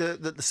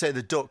 say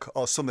the duck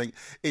or something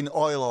in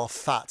oil or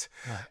fat,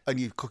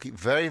 and you cook it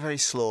very, very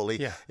slowly.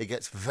 Yeah. It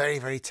gets very,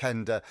 very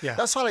tender. Yeah.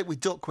 That's why, like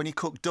with duck, when you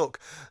cook duck,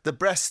 the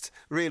breast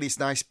really is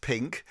nice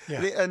pink,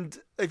 and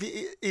if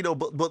you know,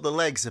 but the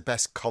legs are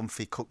best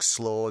comfy, cooked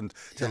slow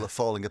until they're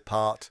falling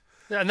apart.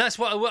 And that's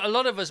what a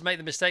lot of us make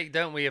the mistake,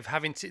 don't we, of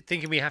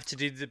thinking we have to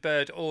do the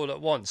bird all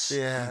at once.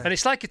 Yeah. And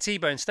it's like a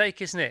T-bone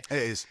steak, isn't it? It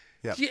is.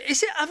 Yeah.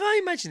 Is it? Have I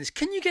imagined this?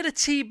 Can you get a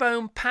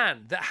T-bone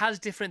pan that has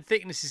different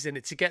thicknesses in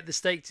it to get the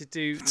steak to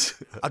do?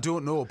 I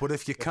don't know, but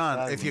if you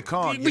can't, you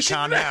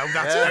can now.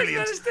 That's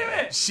brilliant. Let's do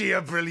it. Sheer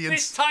brilliance.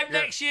 This time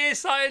next year,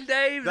 Si and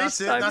Dave. That's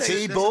this it, time that's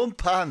next it. T-bone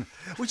pan.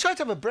 We tried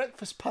to have a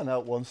breakfast pan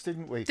out once,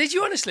 didn't we? Did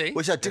you honestly?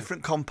 Which had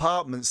different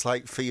compartments,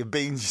 like for your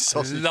beans,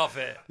 your sausage. Love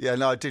it. Yeah,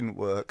 no, it didn't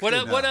work.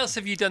 What else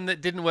have you done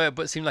that didn't work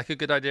but seemed like a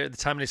good idea at the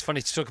time, and it's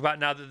funny to talk about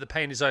now that the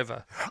pain is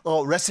over?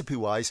 Oh,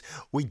 recipe-wise,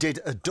 we did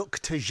a duck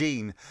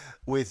tagine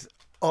with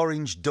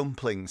orange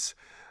dumplings.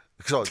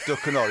 So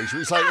duck and orange. It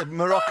was like a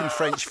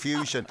Moroccan-French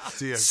fusion.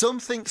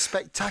 Something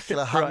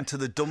spectacular happened to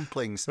the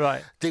dumplings.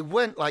 Right. They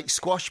went like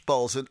squash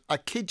balls, and I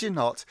kid you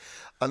not,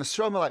 and I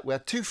saw them like we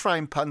had 2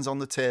 frying pans on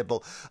the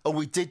table, and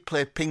we did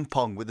play ping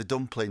pong with the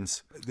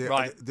dumplings.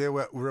 They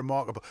were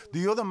remarkable.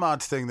 The other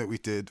mad thing that we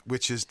did,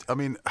 which is, I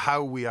mean,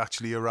 how we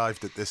actually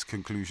arrived at this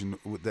conclusion,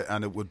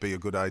 and it would be a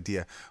good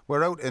idea.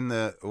 We're out in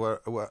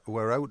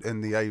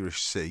the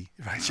Irish Sea.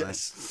 Right.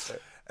 Yes.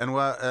 And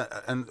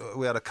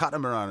we had a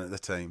catamaran at the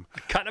time.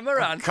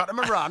 Catamaran.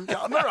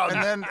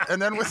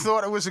 And then we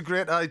thought it was a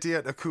great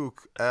idea to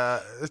cook a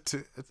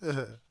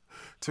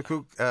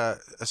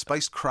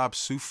spiced crab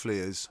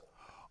soufflés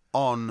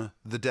on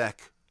the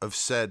deck of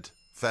said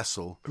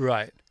vessel.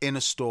 Right. In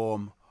a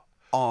storm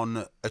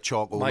on a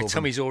charcoal oven. My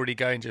tummy's already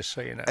going, just so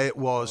you know. It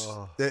was.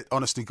 It,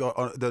 honestly,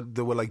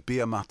 they were like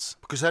beer mats.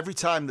 Because every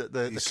time that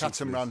the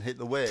catamaran hit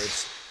the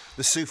waves,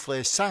 the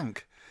soufflé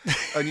sank.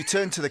 And you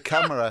turn to the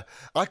camera.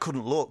 I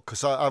couldn't look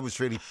because I was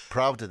really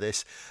proud of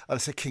this. And I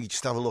said, "Can you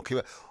just have a look?" He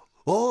went,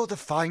 "Oh, the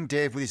fine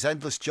Dave with his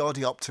endless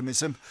Geordie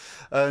optimism."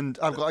 And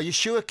I've got, "Are you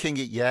sure,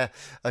 Kingy?" "Yeah."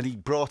 And he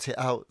brought it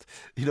out.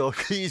 You know,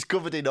 he's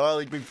covered in oil.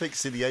 He'd been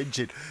fixing the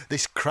engine.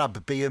 This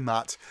crab beer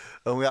mat.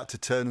 And we had to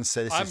turn and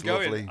say, "This is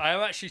lovely." I'm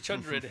actually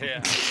chuddering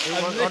here.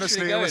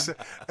 Honestly, it was,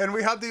 and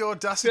we had the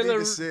audacity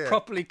to say it.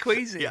 Properly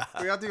queasy. Yeah.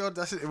 We had the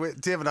audacity.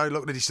 Dave and I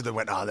looked at each other and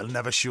went, "They'll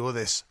never show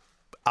this."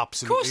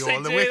 Absolutely,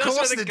 all the way. That's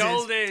where the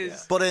gold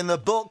is. But in the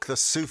book, the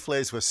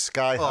soufflés were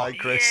sky high,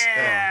 Chris.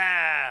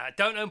 Yeah.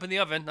 Don't open the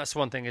oven. That's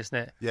one thing, isn't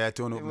it? Yeah,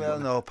 don't open the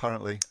oven. Well, no,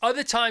 apparently.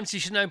 Other times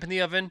you shouldn't open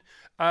the oven.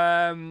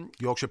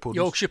 Yorkshire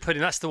pudding. Yorkshire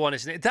pudding. That's the one,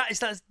 isn't it?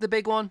 That's the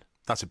big one.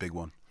 That's a big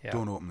one. Yeah.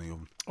 Don't open the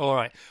oven. All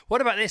right.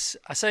 What about this?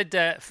 I said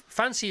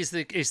fancy is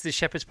the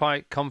shepherd's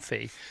pie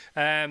comfy.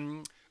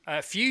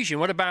 Fusion.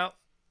 What about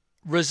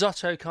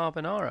risotto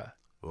carbonara?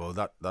 Oh,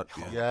 that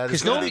yeah.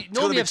 Because normally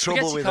you have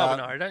spaghetti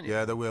carbonara, don't you?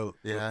 Yeah, they will.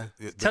 Yeah.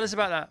 Tell us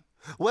about that.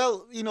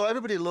 Well, you know,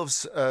 everybody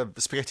loves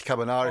spaghetti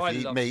carbonara if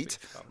you eat meat.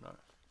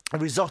 A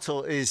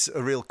risotto is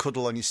a real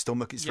cuddle on your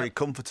stomach. It's very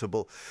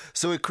comfortable.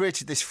 So we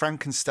created this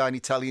Frankenstein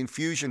Italian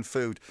fusion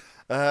food.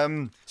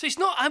 So it's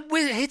not.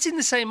 We're hitting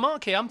the same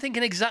mark here. I'm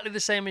thinking exactly the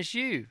same as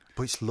you.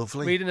 But it's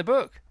lovely. Reading the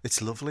book.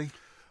 It's lovely.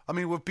 I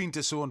mean, we've been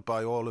disowned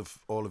by all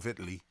of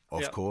Italy,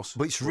 of course.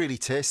 But it's really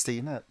tasty,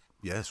 isn't it?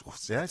 Yes.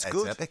 Yeah, it's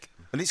good. Epic.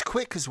 And it's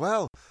quick as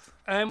well.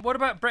 What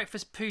about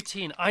breakfast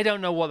poutine? I don't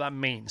know what that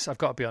means. I've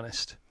got to be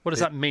honest. What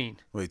does that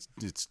mean? Well,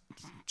 it's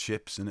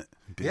chips, isn't it?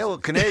 Yeah, well,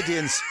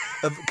 Canadians...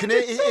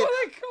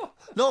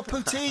 No,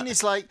 poutine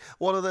is like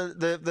one of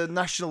the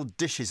national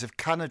dishes of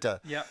Canada.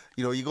 Yeah.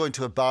 You know, you go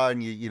into a bar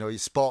and you know, your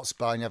sports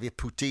bar and you have your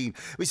poutine.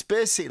 It's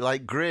basically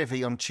like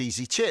gravy on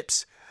cheesy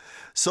chips.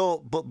 So,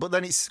 but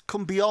then it's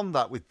come beyond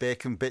that with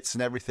bacon bits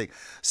and everything.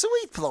 So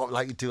we thought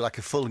like you'd do like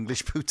a full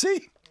English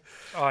poutine.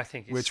 Oh, I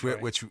think it's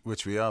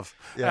which we have.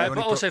 Yeah. But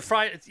also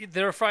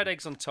there are fried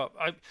eggs on top.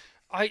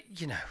 I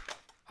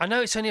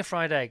know it's only a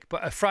fried egg,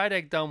 but a fried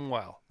egg done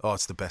well. Oh,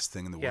 it's the best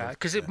thing in the world. Yeah,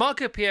 because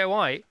Marco Pierre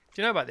White,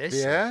 do you know about this?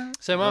 Yeah.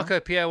 So Marco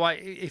Pierre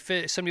White, if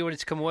somebody wanted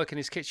to come and work in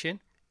his kitchen,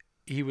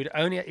 he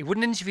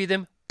wouldn't interview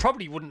them,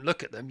 probably wouldn't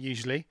look at them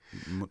usually.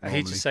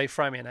 He'd just say,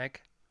 fry me an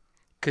egg.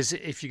 Because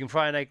if you can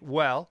fry an egg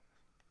well,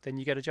 then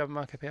you get a job in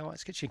Marco Pierre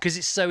White's kitchen. Because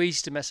it's so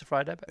easy to mess a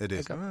fried egg. It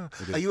is. Are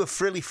you a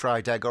frilly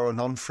fried egg or a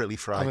non-frilly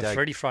fried egg? I'm a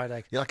frilly fried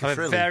egg. You like I'm a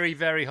frilly? a very,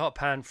 very hot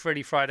pan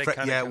frilly fried egg kind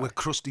of guy. with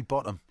crusty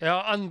bottom.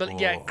 Yeah,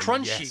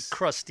 crunchy,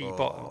 crusty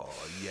bottom. Oh,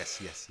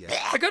 yes.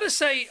 I got to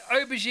say,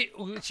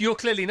 aubergine, you're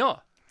clearly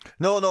not.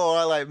 No,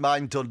 I like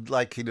mine done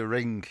like in a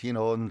ring,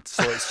 and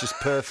so it's just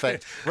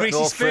perfect. Greasy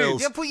no spoon.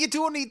 frills. Yeah, but you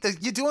don't eat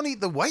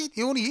the white.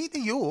 You only eat the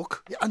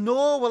yolk. Yeah, I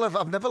know. Well,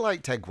 I've never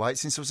liked egg white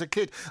since I was a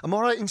kid. I'm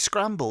all right in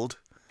scrambled.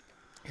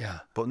 Yeah.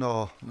 But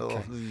no.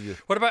 Okay.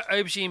 What about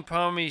aubergine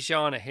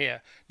parmigiana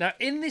here? Now,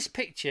 in this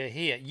picture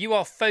here, you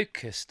are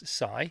focused,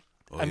 Si.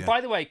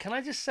 By the way, can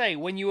I just say,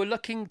 when you were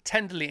looking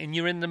tenderly and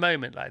you're in the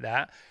moment like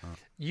that,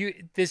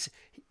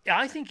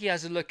 I think he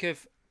has a look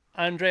of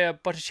Andrea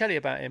Botticelli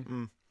about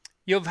him.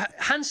 You're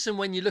handsome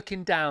when you're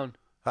looking down.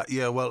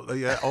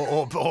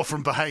 Or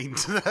from behind.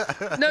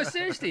 No,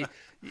 seriously.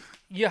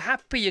 You're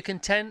happy, you're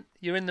content,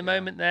 you're in the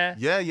moment there.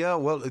 Yeah.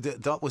 Well,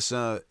 that was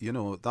our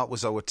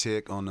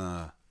take on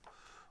a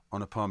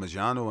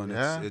Parmigiano, and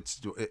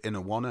it's in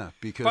a wanna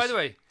because. By the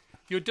way,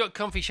 your duck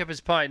confit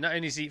shepherd's pie not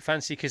only is it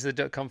fancy because of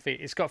the duck confit,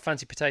 it's got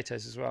fancy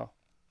potatoes as well.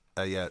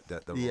 They're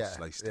all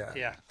sliced.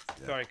 Yeah,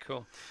 very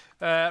cool.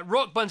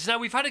 Rock buns. Now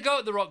we've had a go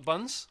at the rock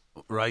buns.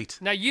 Right.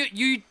 Now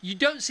you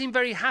don't seem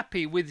very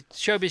happy with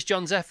Showbiz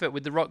John's effort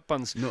with the rock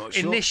buns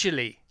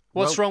initially.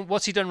 What's wrong?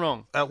 What's he done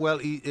wrong?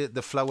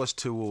 The flour's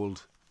too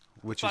old.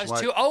 Which is why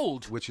too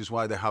old. Which is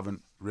why they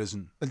haven't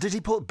risen. And did he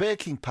put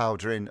baking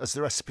powder in, as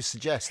the recipe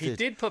suggested? He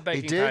did put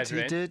baking powder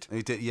in.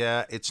 He did.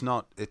 Yeah, it's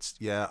not. It's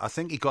I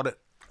think he got it.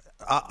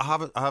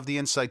 I have the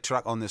inside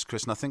track on this,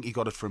 Chris, and I think he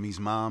got it from his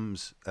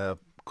mum's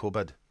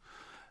cupboard.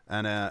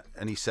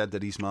 And he said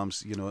that his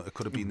mum's, it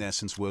could have been there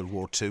since World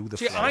War II. The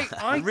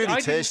flour.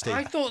 Really tasty.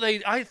 I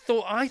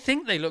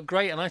think they look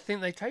great, and I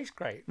think they taste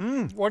great.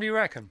 What do you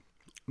reckon?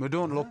 They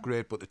don't look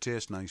great, but they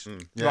taste nice.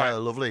 Yeah, right.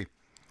 Lovely.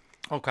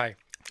 Okay.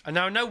 And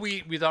now I know we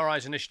eat with our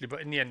eyes initially, but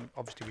in the end,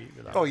 obviously we eat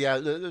with our eyes. Oh yeah,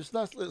 there's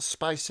nice little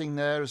spicing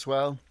there as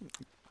well.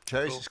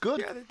 Cherries, it's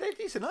good. Yeah,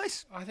 these are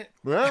nice. I think.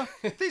 Yeah,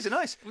 these are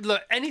nice.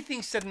 Look,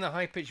 anything said in a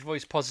high-pitched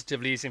voice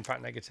positively is in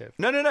fact negative.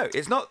 No.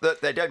 It's not that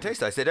they don't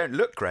taste nice. They don't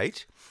look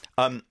great.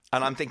 And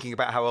I'm thinking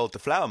about how old the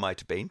flour might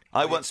have been.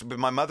 I once, with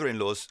my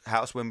mother-in-law's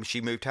house, when she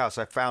moved house,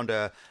 I found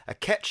a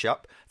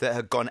ketchup that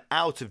had gone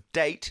out of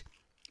date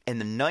in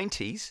the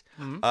 90s,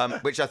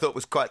 which I thought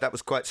was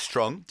quite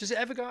strong. Does it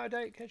ever go out of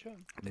date, ketchup?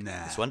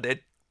 Nah. This one did.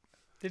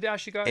 Did it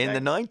actually go out of date?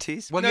 In the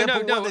 90s? Well,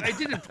 no, it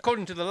didn't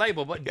according to the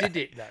label, but did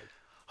it though?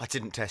 I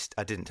didn't test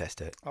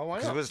it. Oh, why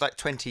not? Because it was like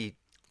 20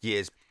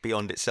 years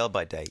beyond its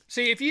sell-by date.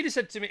 See, if you'd have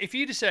said to me,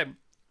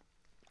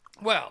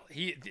 well,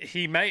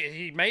 he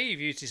may have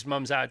used his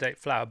mum's out-of-date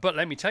flour, but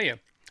let me tell you,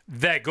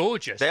 they're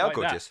gorgeous. They are like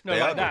gorgeous. That. No,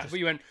 they like are that. gorgeous. But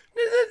you went,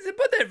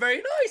 but they're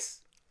very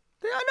nice.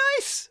 They are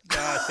nice.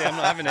 No, see, I'm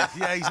not having it.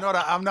 Yeah, he's not.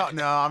 I'm not.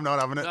 No, I'm not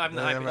having it. I'm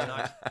not having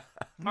it.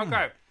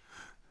 Okay.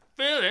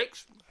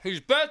 Felix, whose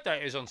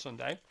birthday is on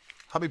Sunday.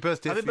 Happy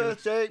birthday, Happy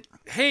birthday.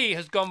 He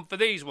has gone for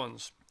these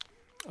ones.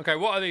 Okay,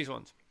 what are these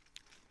ones?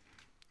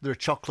 They're a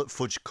chocolate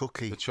fudge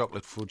cookie. The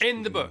chocolate fudge.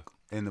 In the book.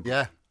 In the book.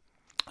 Yeah.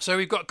 So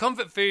we've got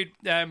comfort food,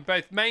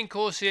 both main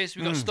courses,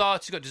 we've got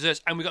starters, we've got desserts,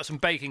 and we've got some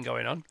baking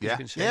going on. Yeah. You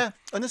can see. Yeah,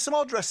 and there's some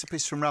odd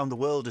recipes from around the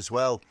world as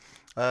well.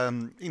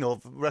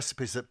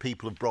 Recipes that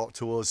people have brought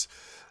to us,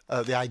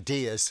 the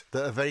ideas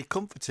that are very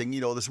comforting.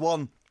 There's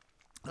one,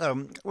 I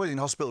was in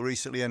hospital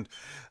recently, and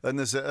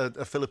there's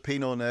a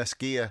Filipino nurse,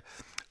 Gia,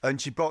 and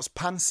she brought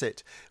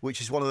pancit,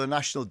 which is one of the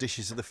national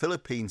dishes of the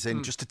Philippines,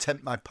 in just to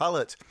tempt my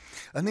palate.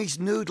 And these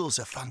noodles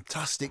are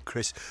fantastic,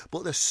 Chris,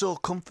 but they're so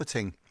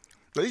comforting.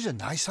 These are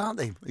nice, aren't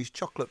they? These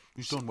chocolate.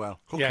 He's done well.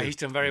 Okay. Yeah, he's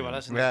done very well,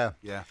 hasn't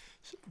he? Yeah.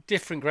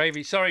 Different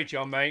gravy. Sorry,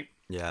 John, mate.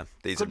 Yeah,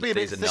 these could are, be a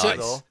bit these are thicker, nice.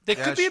 though. They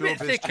could be a bit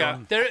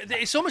thicker.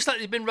 It's almost like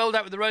they've been rolled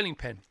out with a rolling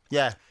pin.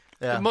 Yeah.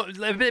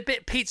 A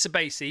bit pizza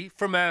basey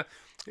from a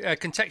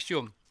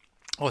texture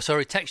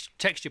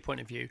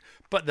point of view,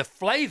 but the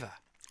flavour,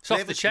 it's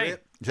off the chain.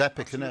 It's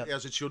epic, isn't it?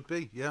 As it should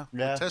be, yeah. We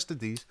tested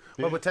these.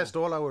 Well, we test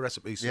all our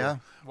recipes. So. Yeah.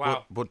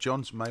 Wow. But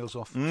John's miles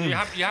off. So you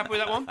happy with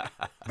that one?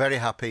 Very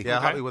happy. Yeah,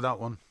 happy with that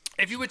one.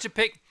 If you were to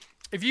pick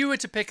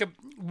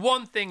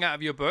one thing out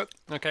of your book,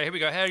 okay, here we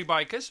go, Hairy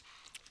Bikers,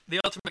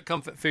 the Ultimate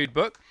Comfort Food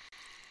Book,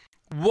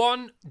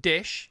 one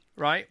dish,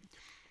 right,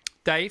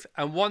 Dave,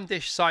 and one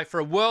dish, Si, for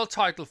a world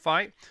title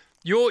fight.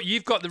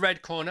 You've got the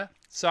red corner,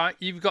 Si.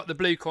 You've got the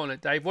blue corner,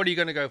 Dave. What are you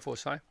going to go for,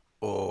 Si?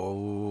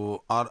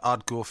 Oh,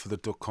 I'd go for the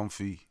duck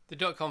confit. The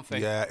duck confit.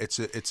 Yeah, it's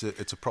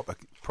a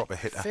proper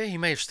hitter. I fear he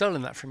may have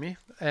stolen that from you.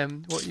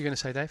 What are you going to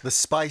say, Dave? The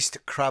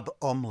spiced crab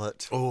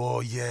omelette.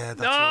 Oh yeah,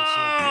 that's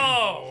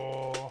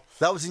also good.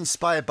 That was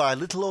inspired by a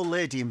little old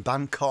lady in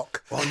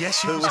Bangkok. Oh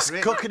yes, she who was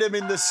great. cooking them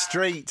in the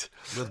street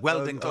with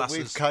welding glasses.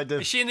 We've kind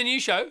of... Is she in the new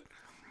show?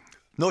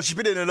 No, she's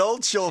been in an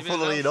old show,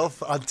 funnily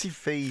enough. Auntie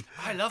Fee.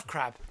 I love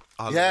crab.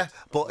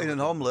 But in an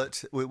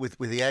omelette with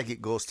the egg,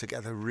 it goes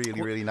together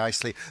really, really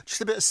nicely. Just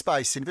a bit of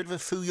spice and a bit of a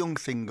Fu Young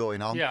thing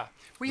going on. Yeah,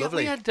 we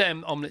had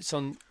omelettes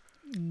on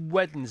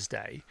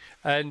Wednesday,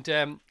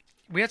 and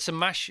we had some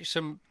mash,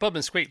 some bub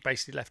and squeak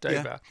basically left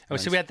over. And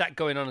so we had that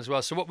going on as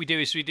well. So what we do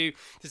is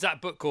there's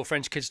that book called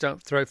French Kids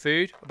Don't Throw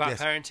Food about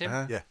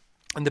parenting. Yeah.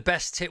 And the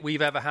best tip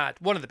we've ever had,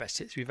 one of the best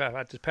tips we've ever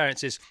had as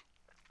parents is,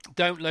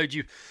 don't load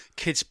your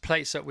kids'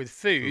 plates up with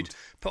food.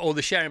 Put all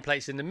the sharing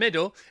plates in the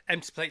middle,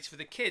 empty plates for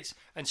the kids,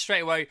 and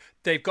straight away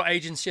they've got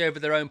agency over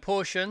their own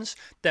portions.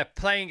 They're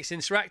playing, it's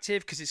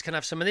interactive because it's can I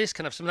have some of this,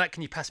 can I have some of that,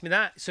 can you pass me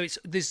that? So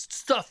there's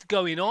stuff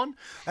going on,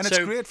 and it's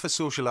great for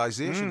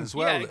socialisation as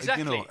well. Yeah,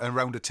 exactly.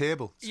 Around a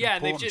table. It's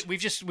and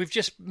we've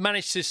just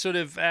managed to sort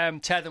of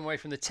tear them away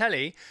from the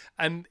telly.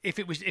 And if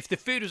the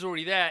food was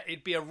already there,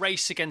 it'd be a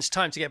race against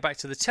time to get back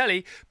to the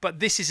telly. But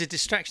this is a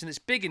distraction that's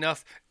big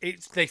enough.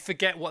 They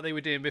forget what they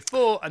were doing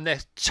before, and they're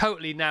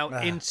totally now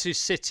into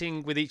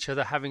sitting with each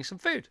other having some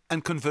food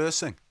and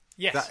conversing.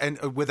 Yes,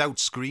 and without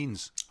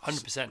screens.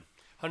 100%.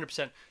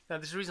 Now,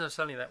 there's a reason I was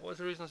telling you that. What was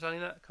the reason I was telling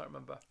you that? I can't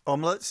remember.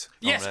 Omelettes?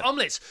 Yes,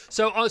 omelettes.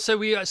 So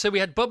we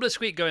had bubbler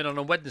squeak going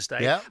on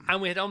Wednesday,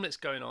 and we had omelettes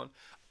going on.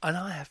 And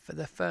I have, for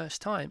the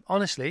first time,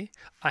 honestly,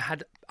 I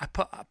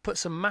put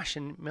some mash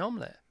in my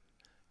omelette.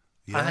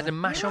 Yeah. I had a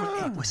mash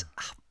omelette. It was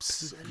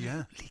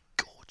absolutely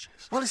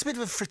gorgeous. Well, it's a bit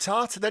of a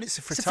frittata. Then it's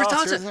a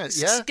frittata, isn't it?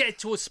 Yeah. Get it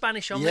towards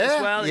Spanish omelette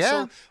as well.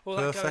 Yeah. It's all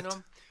that going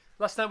on.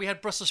 Last night we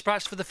had Brussels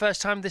sprouts for the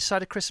first time this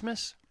side of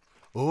Christmas.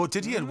 Oh,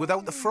 did you?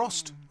 Without the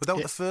frost?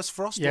 Without the first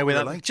frost? Yeah,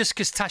 just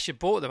because Tasha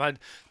bought them.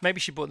 Maybe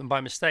she bought them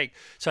by mistake.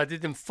 So I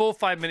did them 4 or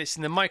 5 minutes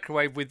in the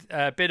microwave with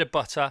a bit of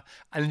butter,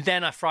 and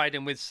then I fried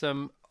them with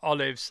some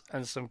olives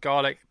and some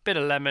garlic, bit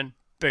of lemon,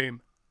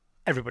 boom.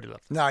 Everybody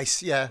loved them.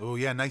 Nice, yeah. Oh,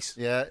 yeah, nice.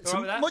 Yeah, it's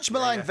a much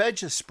maligned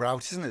veg, a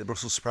sprout, isn't it, the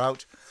Brussels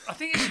sprout? I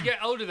think as you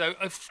get older, though,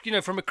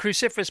 from a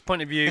cruciferous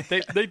point of view,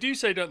 they do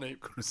say, don't they?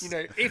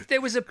 If there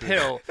was a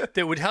pill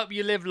that would help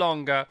you live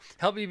longer,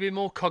 help you be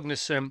more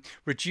cognizant,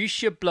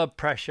 reduce your blood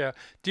pressure,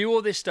 do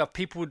all this stuff,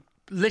 people would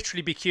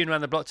literally be queuing around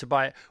the block to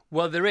buy it.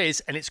 Well, there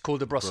is, and it's called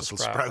the Brussels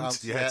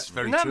sprout. Yeah, it's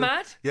very true. Isn't that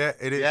mad? Yeah,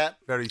 it is. Yeah.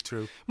 Very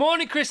true.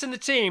 Morning, Chris and the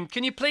team.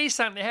 Can you please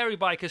thank the Hairy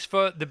Bikers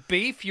for the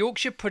beef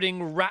Yorkshire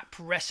pudding wrap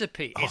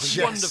recipe? It's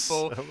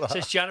wonderful,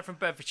 says Janet from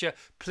Bedfordshire.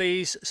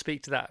 Please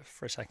speak to that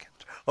for a second.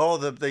 Oh,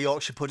 the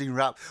Yorkshire pudding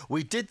wrap.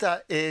 We did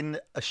that in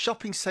a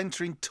shopping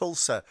centre in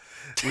Tulsa.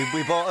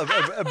 We bought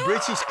a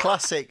British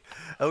classic,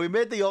 and we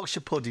made the Yorkshire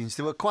puddings.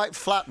 They were quite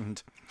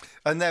flattened.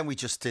 And then we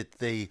just did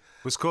it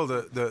was called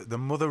the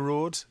Mother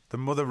Road,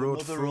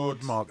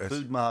 Food Market.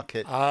 Food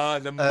Market.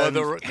 The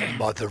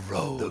Mother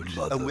Road.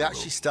 And we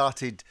actually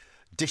started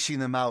dishing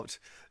them out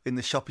in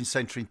the shopping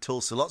centre in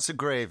Tulsa. Lots of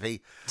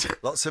gravy,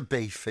 lots of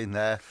beef in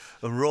there,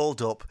 and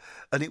rolled up.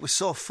 And it was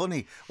so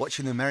funny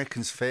watching the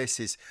Americans'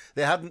 faces.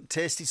 They hadn't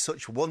tasted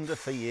such wonder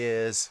for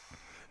years.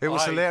 It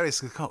was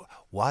hilarious.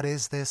 What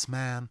is this,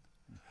 man?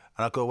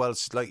 And I go, well,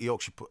 it's like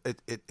Yorkshire.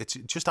 It's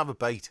just have a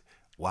bite.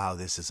 Wow,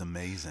 this is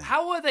amazing.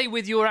 How are they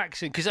with your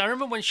accent? Because I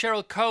remember when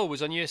Cheryl Cole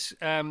was on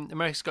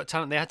America's Got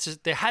Talent,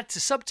 they had to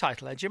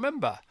subtitle her. Do you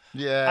remember?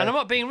 Yeah. And I'm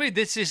not being rude.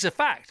 This is a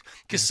fact.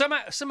 Because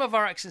some of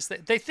our accents,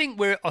 they think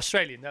we're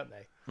Australian, don't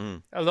they?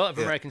 Mm. A lot of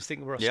Americans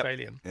think we're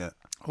Australian. Yeah.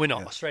 We're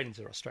not. Australians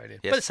are Australian.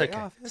 Yes, but it's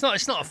okay.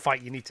 It's not a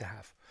fight you need to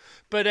have.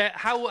 But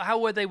how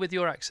were they with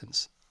your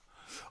accents?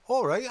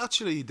 All right.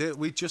 Actually,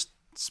 we just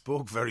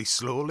spoke very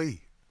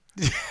slowly.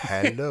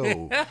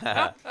 Hello.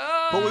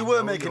 But we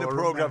were making a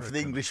programme for the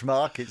English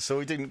market, so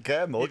we didn't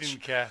care much. You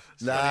didn't care.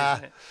 Nah.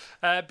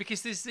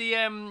 Because there's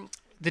the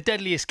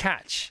Deadliest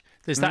Catch.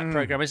 There's that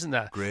programme, isn't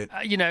there? Great.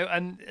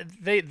 And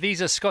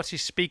these are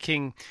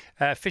Scottish-speaking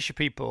fisher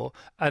people,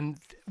 and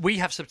we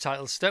have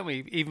subtitles, don't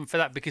we, even for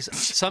that? Because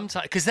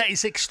that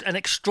is an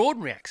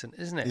extraordinary accent,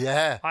 isn't it?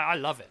 Yeah. I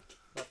love it.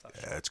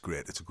 Yeah, it's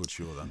great. It's a good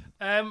show,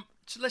 then.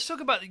 So let's talk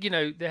about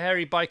the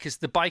Hairy Bikers,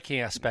 the biking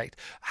aspect.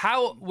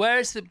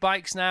 Where's the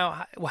bikes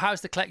now?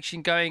 How's the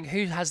collection going?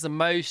 Who has the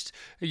most?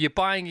 Are you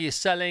buying? Are you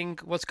selling?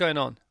 What's going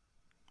on?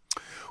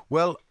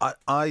 Well,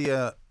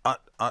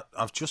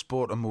 I've just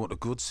bought a Motor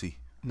Guzzi.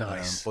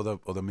 Nice.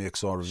 Other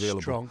makes are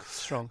available.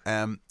 Strong.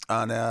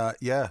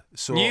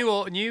 So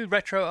new,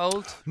 retro,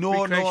 old.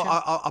 No. Recreation?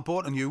 I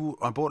bought a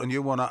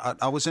new one.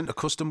 I was into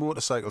custom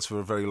motorcycles for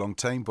a very long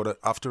time, but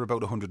after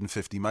about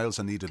 150 miles,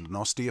 I needed an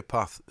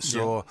osteopath.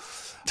 So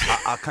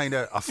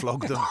I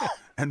flogged them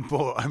and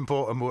bought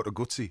a Motor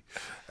Guzzi,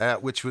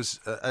 which was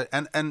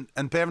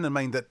and bearing in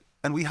mind that,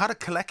 and we had a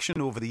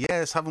collection over the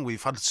years, haven't we?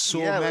 We've had so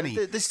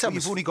many. This time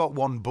you've only got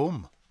one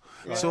bum.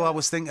 Yeah. So I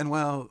was thinking,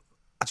 well,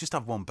 I just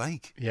have one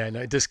bike. Yeah, no,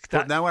 it does.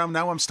 But now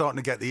I'm starting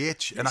to get the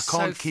itch, and I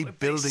can't keep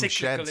building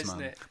sheds, isn't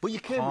man. it? But you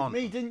came with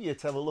me, didn't you,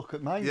 to have a look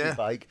at my new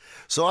bike?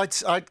 So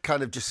I'd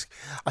kind of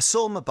I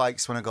sold my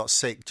bikes when I got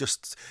sick.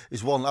 Just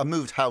as one, I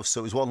moved house, so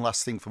it was one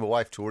last thing for my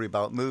wife to worry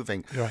about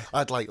moving. Right. I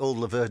had like old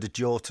Laverda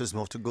Jotas,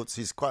 Motor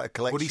Guzzi's, quite a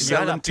collection. Would he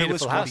sell them to us?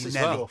 beautiful house as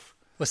well.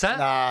 What's that?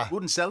 Nah.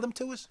 Wouldn't sell them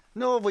to us?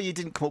 No, well, you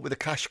didn't come up with the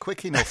cash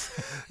quick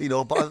enough,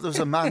 But there was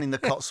a man in the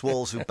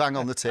Cotswolds who bang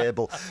on the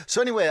table.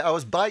 So anyway, I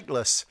was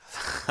bikeless,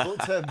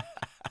 but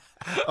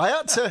I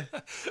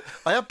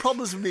had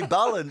problems with my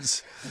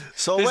balance.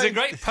 So There's a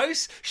great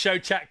post-show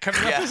chat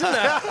coming up, isn't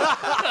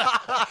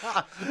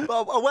there?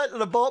 Well, I went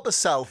and I bought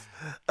myself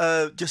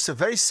just a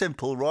very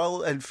simple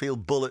Royal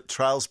Enfield Bullet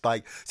Trials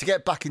bike to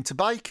get back into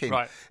biking.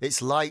 Right.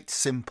 It's light,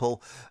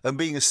 simple, and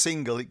being a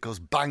single, it goes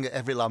bang at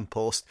every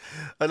lamppost.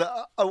 And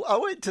I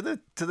went to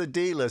the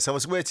dealers. I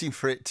was waiting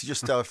for it to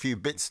just have a few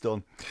bits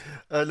done.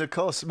 And of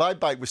course, my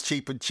bike was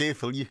cheap and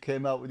cheerful. You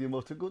came out with your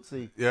Motor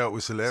Guzzi. Yeah, it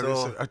was hilarious.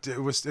 So,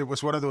 it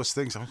was one of those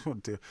things. I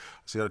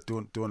said,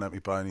 don't let me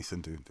buy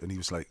anything, dude. And he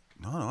was like,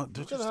 no,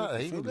 look at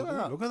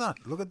that.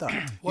 Look at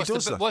that.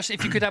 What's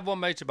if you could have one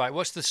motorbike?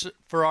 What's the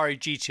Ferrari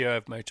GTO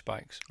of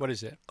motorbikes? What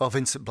is it? Oh,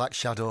 Vincent Black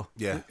Shadow.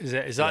 Yeah.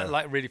 Is that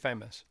like really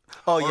famous?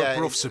 Oh, or yeah. a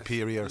Bruff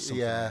Superior or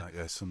something like that.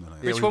 Yeah, something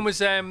like that. Which one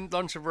was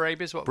Lawrence of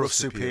Arabia's? What Bruff was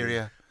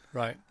Superior.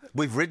 Right.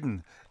 We've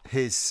ridden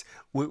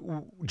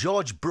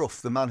George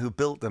Bruff, the man who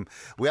built them.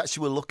 We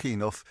actually were lucky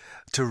enough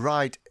to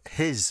ride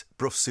his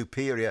Bruff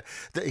Superior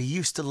that he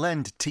used to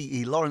lend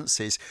T.E.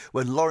 Lawrence's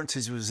when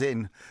Lawrence's was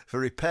in for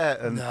repair.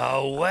 And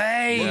no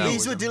way! Well,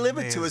 these were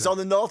delivered to us on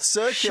the North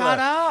Circular. Shut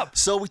up!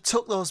 So we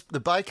took the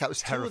bike out. It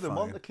was two of them,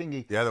 weren't there,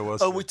 Kingy? Yeah, there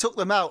was. And we took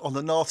them out on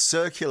the North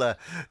Circular,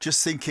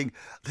 just thinking,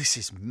 this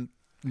is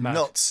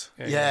nuts.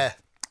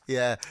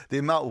 Yeah, the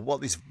amount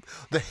of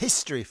the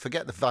history,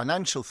 forget the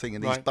financial thing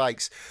in these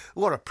bikes.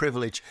 What a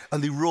privilege.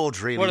 And they rode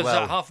really well. What is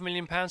that,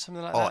 £500,000,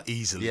 something like that? Oh,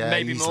 easily. Yeah,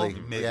 maybe easily.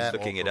 more. Maybe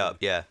looking it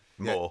up,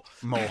 more.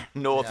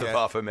 North of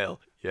 £500,000.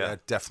 Yeah,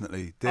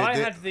 definitely. I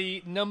had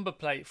the number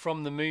plate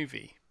from the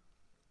movie.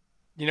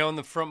 On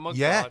the front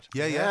mudguard.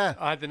 Yeah.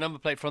 I had the number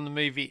plate from the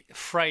movie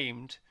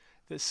framed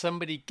that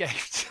somebody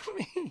gave to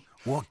me.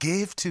 What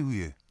gave to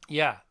you?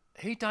 Yeah.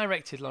 Who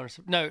directed Lawrence?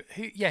 No,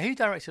 who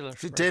directed Lawrence?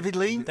 David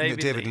Lean?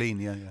 David Lean,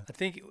 yeah. I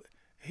think,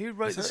 who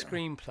wrote the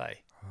screenplay?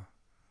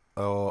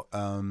 Oh,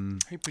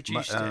 who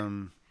produced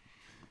it?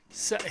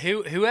 So,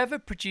 whoever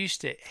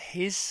produced it,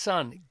 his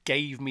son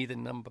gave me the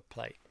number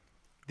plate.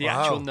 The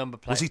actual number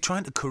plate. Was he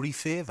trying to curry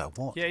favour?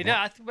 What?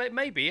 Yeah,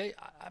 maybe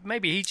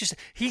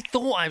he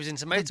thought I was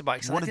into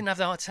motorbikes. And I didn't have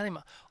the heart to tell him.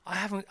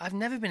 I've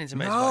never been into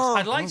motorbikes.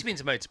 I'd like to be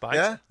into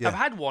motorbikes. Yeah? I've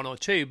had one or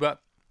two,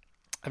 but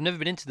I've never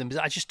been into them.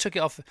 I just took it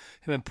off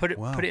him and put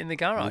it in the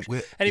garage.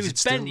 And it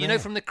was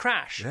bent, from the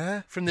crash,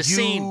 from the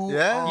scene.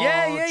 Yeah.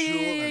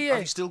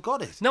 I still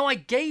got it. No, I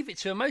gave it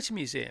to a motor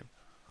museum.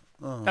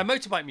 A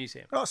motorbike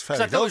museum. That's fair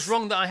enough. I thought it was enough.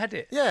 wrong that I had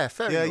it. Yeah,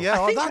 fair enough.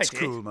 Yeah, I think that's I did.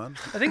 cool, man.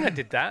 I think I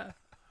did that.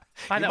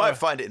 You might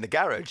find it in the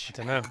garage. I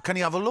don't know. Can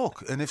you have a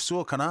look? And if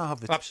so, can I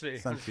have it? Absolutely.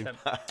 Thank you.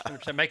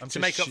 100%.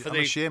 Make up for I'm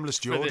a shameless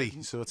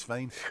Geordie, so it's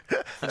fine.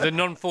 the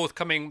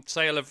non-forthcoming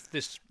sale of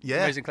this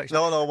amazing collection.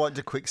 No, I wanted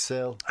a quick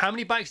sale. How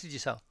many bikes did you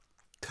sell?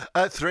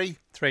 3.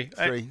 Three.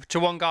 To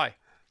one guy?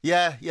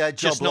 Yeah, job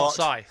just not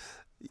Si.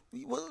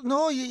 Well,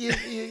 no, you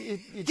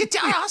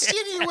asked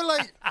you. You were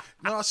like,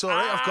 no, it's all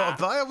right. I've got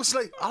to buy. I was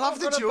like, I'll have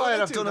the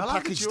Jordan. I've done a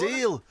package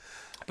deal.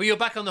 But you're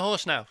back on the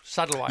horse now,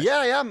 saddle-wise. Yeah,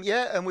 I am.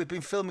 Yeah, and we've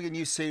been filming a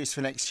new series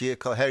for next year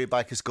called Hairy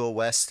Bikers Go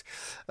West,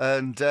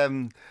 and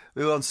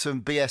we were on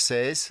some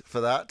BSAs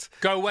for that.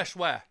 Go West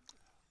where?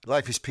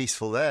 Life is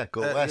peaceful there.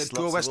 Go West.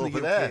 Go West in the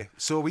UK. There.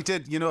 So we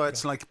did.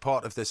 It's like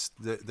part of this.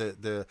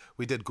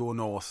 We did go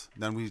north.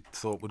 Then we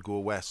thought we'd go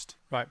west.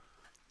 Right.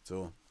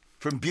 So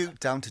from Butte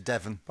down to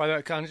Devon. By the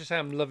way, can I just say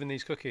I'm loving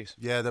these cookies?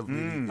 Yeah, they're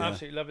really,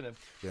 absolutely loving them.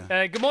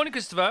 Yeah. Good morning,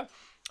 Christopher.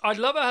 I'd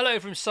love a hello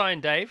from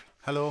Sign Dave.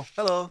 Hello.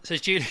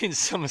 Says Julian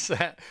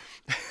Somerset.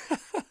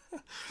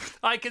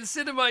 I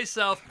consider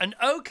myself an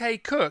okay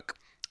cook,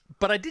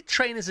 but I did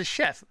train as a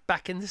chef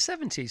back in the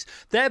 70s.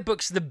 Their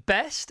book's the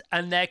best,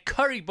 and their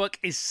curry book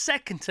is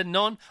second to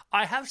none.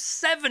 I have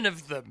 7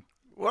 of them.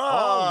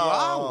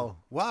 Wow.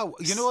 Wow.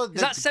 Is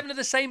that 7 of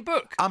the same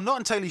book? I'm not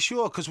entirely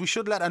sure, because we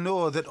should let her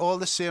know that all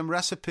the same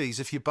recipes,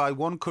 if you buy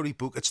one curry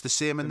book, it's the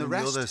same in the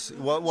rest.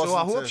 So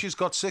I hope she's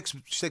got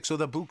 6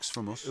 other books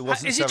from us.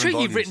 Is it true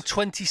you've written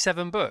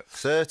 27 books?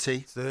 30.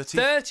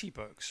 30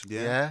 books?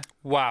 Yeah.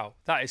 Wow.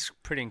 That is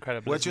pretty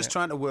incredible. We're just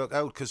trying to work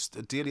out, because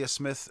Delia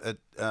Smith had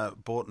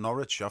bought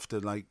Norwich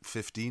after like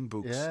 15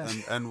 books,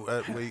 and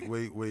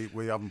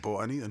we haven't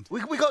bought anything.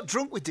 We got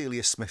drunk with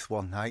Delia Smith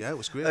one night. Yeah, it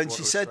was great. And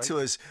she said to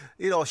us,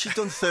 she'd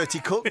done 30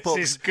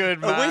 cookbooks. This is good,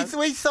 man. And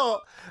we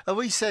thought, and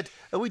we said,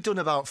 and we'd done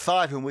about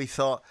 5, and we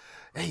thought,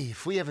 hey,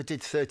 if we ever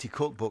did 30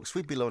 cookbooks,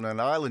 we'd be on an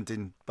island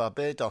in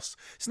Barbados.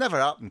 It's never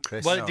happened,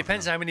 Chris. Well, it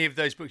depends how many of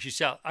those books you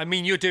sell. I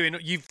mean,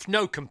 you've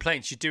no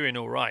complaints. You're doing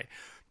all right.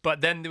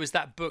 But then there was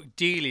that book,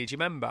 Delia. Do you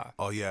remember?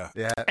 Oh, yeah.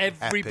 Yeah.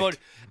 Everybody. Epic.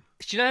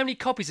 Do you know how many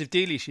copies of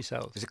Delia she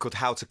sold? Is it called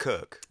How to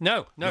Cook?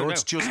 No.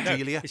 It's just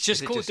Delia. It's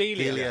just called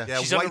Delia. Yeah,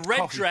 She's on a white red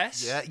coffee.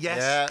 dress. Yeah,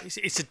 yes.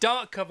 Yeah. It's a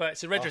dark cover.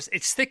 It's a red dress.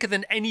 It's thicker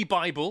than any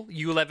Bible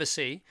you'll ever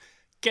see.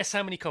 Guess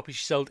how many copies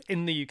she sold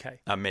in the UK?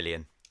 1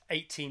 million.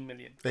 18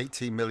 million.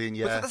 18 million,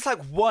 yeah. But that's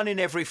like 1 in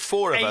every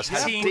 4 of us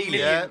has 18 Delia.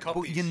 million But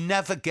copies. you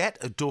never get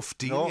a Duff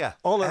Delia. No,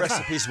 all the ever.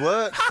 recipes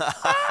work.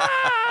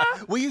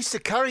 We used to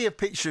carry a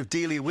picture of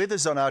Delia with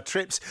us on our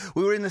trips.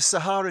 We were in the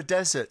Sahara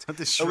Desert, and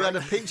we had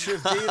a picture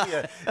of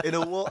Delia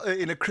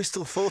in a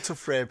crystal photo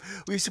frame.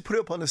 We used to put it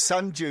up on a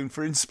sand dune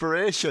for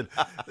inspiration,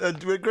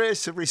 and with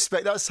greatest of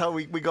respect, that's how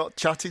we got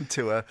chatting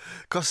to her,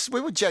 because we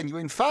were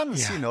genuine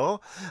fans, you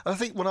know. And I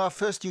think one of our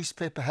first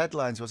newspaper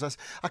headlines was,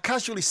 I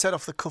casually said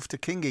off the cuff to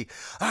Kingy,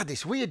 I had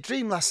this weird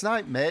dream last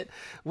night, mate,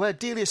 where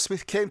Delia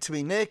Smith came to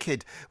me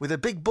naked with a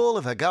big bowl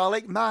of her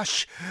garlic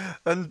mash,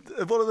 and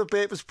one of the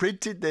papers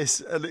printed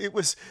this, and it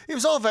was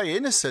all very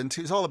innocent.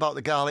 It was all about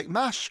the garlic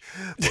mash.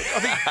 But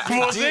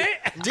I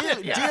think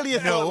Delia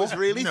thought it was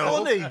really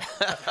funny.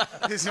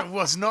 It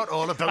was not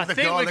all about I the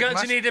think garlic we're going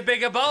mash. to need a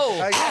bigger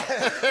bowl.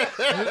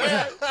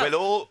 We'll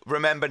all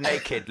remember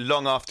naked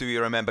long after we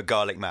remember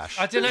garlic mash.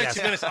 I don't know, to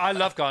be honest, I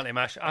love garlic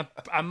mash.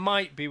 I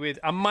might be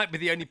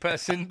the only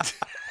person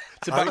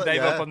to back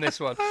Dave up on this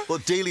one.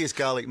 But Delia's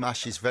garlic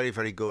mash is very,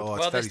 very good. Oh,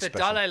 it's Well, very there's the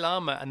special. Dalai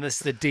Lama and there's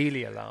the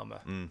Delia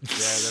Lama. Yeah, there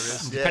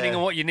is. Depending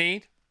on what you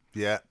need.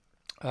 Yeah,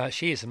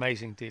 She is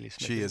amazing, Delia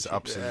Smith. she is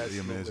absolutely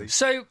amazing.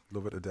 So,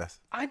 Love her to death.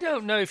 I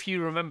don't know if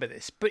you remember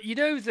this, but you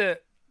know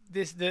that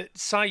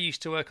Si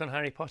used to work on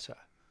Harry Potter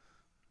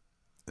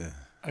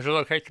as a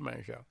location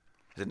manager.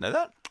 I didn't know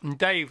that. And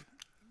Dave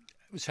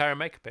was hair and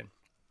makeup in.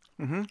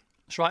 Mm-hmm.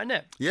 That's right, isn't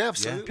it? Yeah,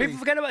 absolutely. People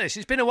forget about this.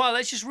 It's been a while.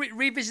 Let's just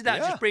revisit that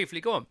just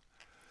briefly. Go on.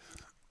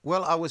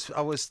 Well, I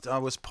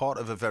was part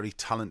of a very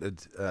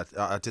talented.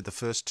 I did the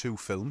first 2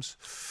 films.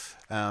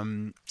 I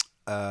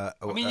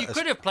mean, you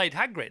could have played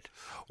Hagrid.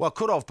 Well, I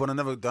could have, but I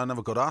never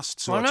got asked.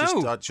 So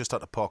I just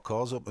had to park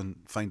cars up and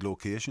find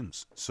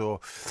locations. So,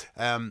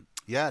 it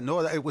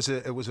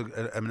was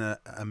an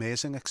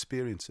amazing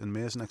experience. And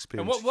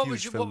what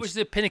was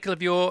the pinnacle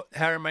of your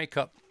hair and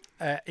makeup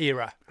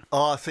era?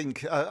 Oh, I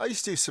think I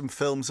used to do some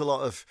films, a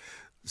lot of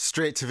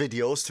straight to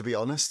videos, to be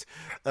honest.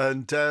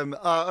 And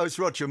I was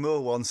Roger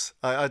Moore once.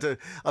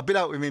 I've been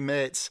out with my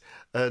mates,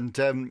 and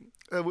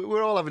we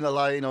were all having a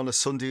lie-in on a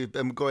Sunday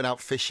and going out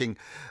fishing,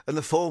 and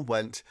the phone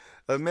went.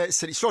 And mate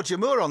said, "It's Roger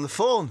Moore on the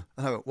phone."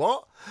 And I went,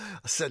 "What?"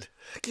 I said,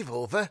 "Give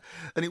over."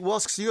 And it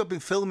was because you had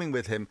been filming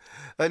with him.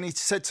 And he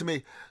said to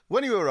me,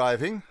 "When are you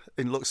arriving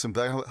in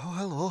Luxembourg?" I went, "Oh,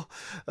 hello."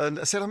 And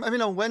I said, "I'm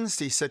in on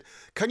Wednesday." He said,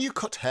 "Can you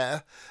cut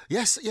hair?"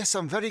 Yes,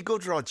 I'm very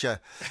good, Roger.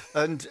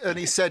 And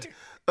he said,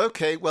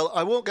 "OK, well,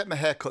 I won't get my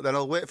hair cut then.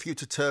 I'll wait for you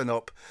to turn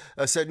up."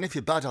 I said, "And if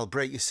you're bad, I'll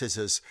break your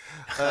scissors."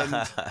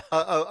 And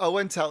I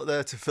went out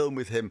there to film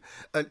with him.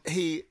 And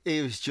he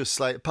was just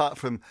like, apart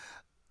from...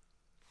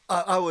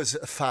 I was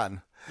a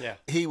fan. Yeah.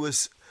 He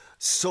was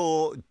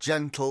so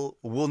gentle,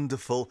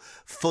 wonderful,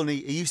 funny.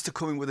 He used to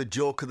come in with a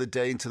joke of the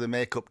day into the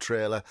makeup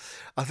trailer.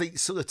 I think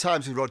so the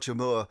times with Roger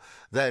Moore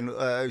then it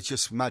was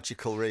just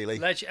magical, really.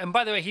 And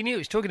by the way, he knew what he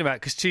was talking about,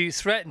 because to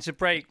threaten to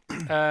break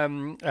a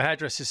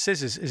hairdresser's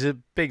scissors is a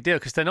big deal,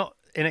 because they're not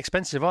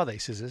inexpensive, are they,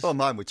 scissors? Well,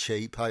 mine were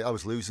cheap. I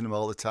was losing them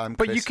all the time,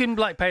 But Chris. you can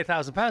pay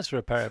 £1,000 for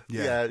a pair of...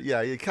 Yeah,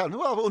 you can.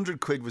 Well, 100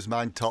 quid was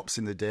mine tops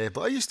in the day,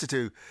 but I used to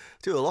do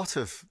a lot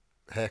of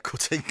hair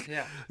cutting.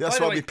 Yeah. That's By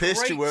the why way, my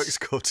pastry works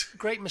good.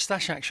 Great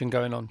moustache action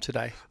going on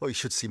today. Oh, you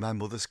should see my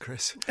mother's,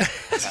 Chris.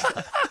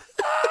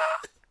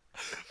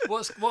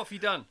 What have you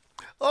done?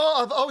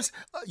 Oh, I was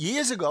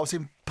years ago. I was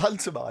in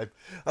pantomime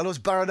and I was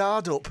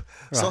Baronard up,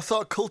 so I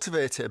thought I'd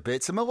cultivate it a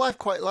bit. And my wife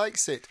quite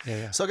likes it,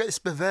 so I get this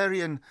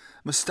Bavarian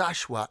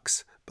moustache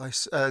wax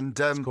it's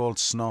called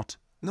Snot.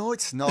 No,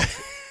 it's not.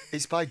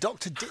 It's by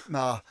Dr.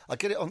 Dittmar. I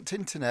get it on the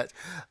internet.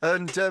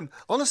 And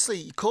honestly,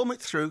 you comb it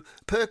through,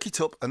 perk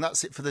it up, and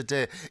that's it for the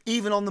day.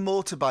 Even on the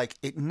motorbike,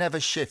 it never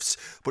shifts,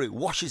 but it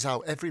washes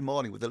out every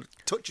morning with a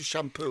touch of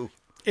shampoo.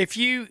 Have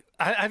you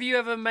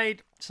ever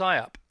made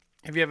psyop?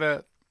 Have you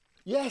ever...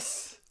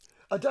 Yes.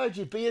 I dyed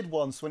your beard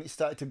once when it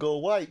started to go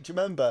white. Do you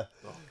remember?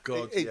 Oh,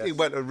 God, It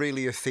went a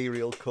really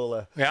ethereal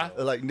colour. Yeah?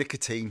 Like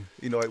nicotine.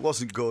 It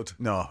wasn't good.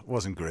 No, it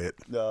wasn't great.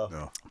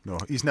 No.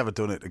 He's never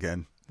done it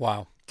again.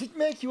 Wow. Did it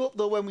make you up,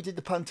 though, when we did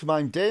the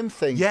pantomime Dame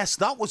thing? Yes,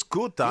 that was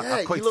good, that. Yeah,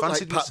 I quite you look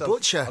fancied like Pat myself.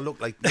 Butcher. I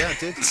looked like... Yeah, I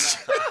did.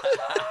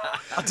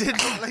 I did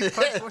look like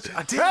Pat Butcher.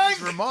 I did. Frank!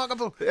 It was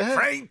remarkable. Yeah.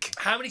 Frank!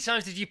 How many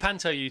times did you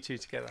panto you two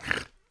together?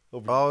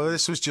 Oh,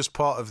 this was just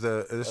part of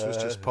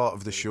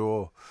the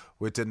show.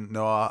 We didn't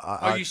know.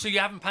 So you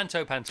haven't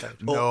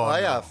pantoed? No,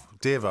 I have.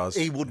 Dave has.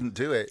 He wouldn't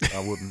do it.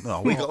 I wouldn't.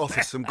 No, we got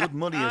offered some good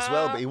money as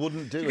well, but he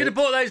wouldn't do it. You could have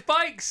bought those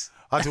bikes.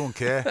 I don't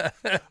care.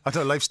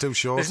 Life's too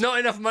short. There's not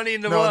enough money in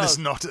the world. No, there's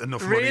not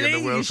enough money in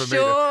the world You for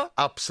sure? me.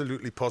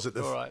 Absolutely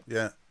positive. All right.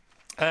 Yeah.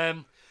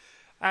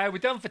 We're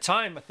done for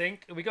time, I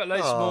think. We got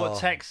loads more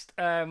text.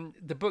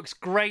 The book's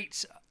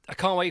great. I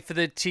can't wait for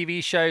the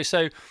TV show.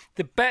 So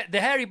the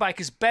Hairy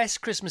Biker's best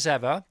Christmas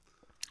ever.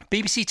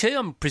 BBC Two,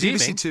 I'm presuming.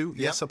 BBC Two,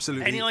 yes,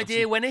 absolutely. Any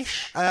idea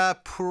when-ish?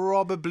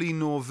 Probably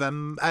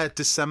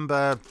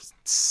December.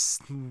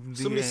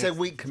 Somebody said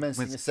week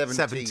commencing the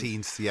 17th.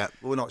 17th, yeah.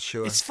 We're not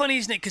sure. It's funny,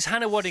 isn't it? Because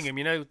Hannah Waddingham,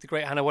 you know, the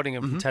great Hannah Waddingham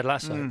from Ted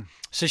Lasso.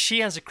 So she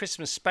has a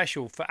Christmas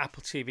special for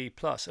Apple TV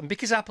Plus. And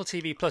because Apple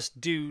TV Plus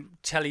do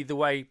telly the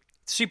way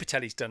Super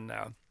Telly's done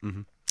now,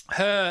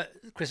 her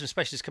Christmas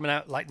special is coming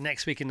out like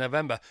next week in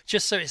November,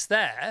 just so it's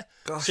there,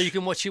 so you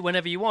can watch it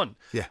whenever you want.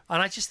 Yeah.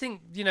 And I just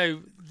think, you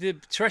know, the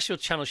terrestrial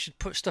channels should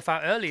put stuff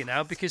out earlier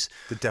now because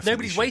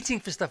nobody's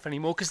waiting for stuff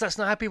anymore because that's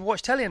not how people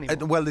watch telly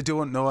anymore. Well, they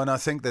don't know, and I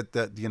think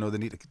that you know they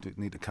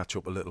need to catch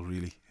up a little,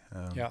 really.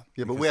 Yeah,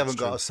 but we haven't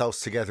got ourselves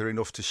together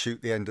enough to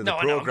shoot the end of the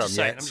programme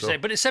yet. I'm just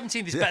saying. But the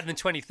 17th is better than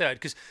 23rd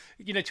because,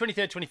 you know,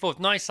 23rd, 24th,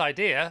 nice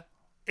idea.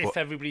 If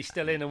everybody's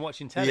still in and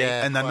watching telly.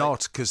 Yeah, and they're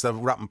not because they're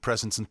wrapping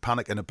presents and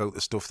panicking about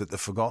the stuff that they've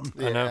forgotten.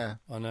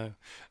 I know.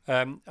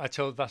 I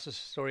told Vas a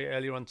story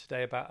earlier on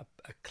today about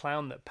a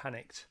clown that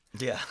panicked.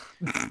 Yeah.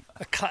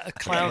 A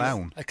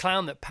clown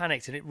that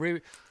panicked,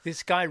 and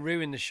this guy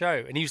ruined the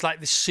show. And he was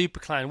like this super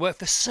clown, worked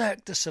for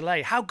Cirque du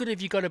Soleil. How good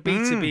have you got to be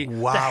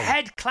the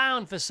head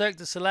clown for Cirque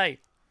du Soleil?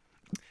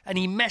 And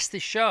he messed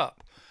this show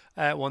up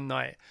one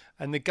night.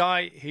 And the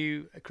guy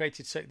who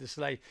created Cirque du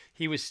Soleil,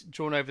 he was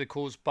drawn over the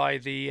calls by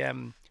the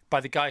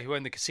guy who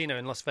owned the casino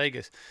in Las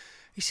Vegas.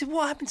 He said,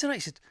 "What happened tonight?" He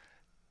said,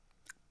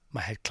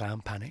 "My head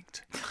clown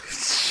panicked."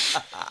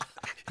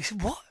 He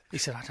said, "What?" He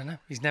said, "I don't know.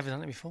 He's never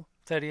done it before.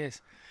 30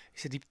 years." He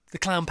said, "The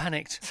clown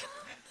panicked."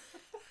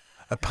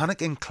 A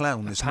panicking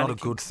clown is not a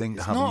good thing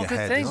to have in your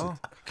head.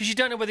 Because you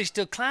don't know whether he's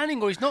still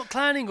clowning or he's not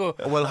clowning. Or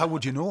well, how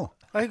would you know?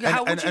 How would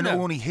you know?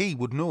 And only he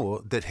would know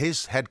that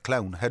his head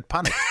clown had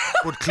panicked.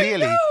 But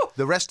clearly,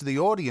 the rest of the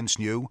audience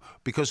knew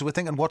because they were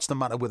thinking, "What's the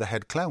matter with a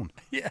head clown?"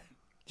 Yeah.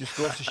 Just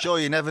goes to show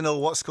you never know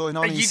what's going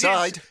on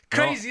inside.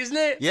 Crazy, isn't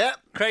it? Yeah.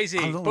 Crazy.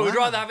 But we'd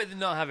rather have it than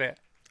not have it.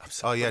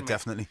 Oh, yeah,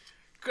 definitely.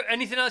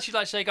 Anything else you'd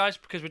like to say, guys?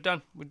 Because we're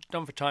done. We're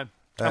done for time.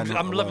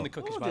 I'm loving the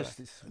cookies, by the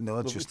way. No,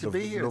 it's just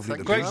lovely to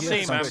be Great to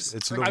see you, man.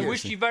 It's I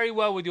wish you very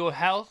well with your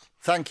health.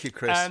 Thank you,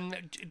 Chris.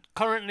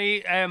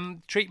 Currently,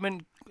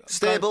 treatment...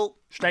 Stable.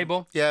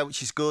 Yeah,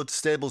 which is good.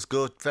 Stable's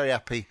good. Very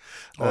happy.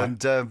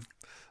 And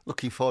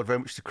looking forward very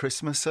much to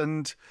Christmas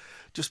and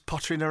just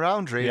pottering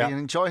around, really, and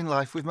enjoying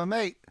life with my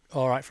mate.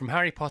 All right, from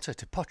Harry Potter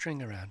to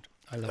pottering around.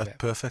 I love it.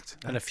 Perfect.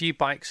 And a few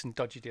bikes and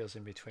dodgy deals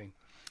in between.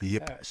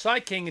 Yep. Cy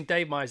King and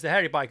Dave Myers, the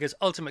Hairy Bikers,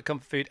 Ultimate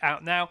Comfort Food,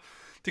 out now.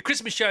 The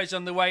Christmas show is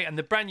on the way, and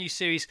the brand new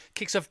series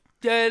kicks off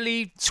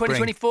early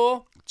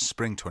 2024.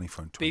 Spring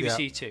 2024.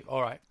 BBC Two.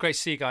 All right. Great to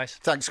see you guys.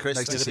 Thanks, Chris.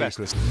 Nice to see you,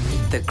 Chris.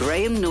 The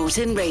Graham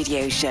Norton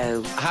Radio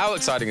Show. How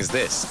exciting is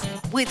this?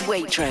 With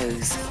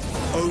Waitrose.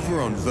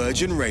 Over on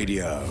Virgin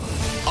Radio.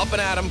 Up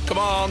and at 'em, come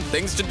on,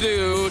 things to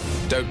do.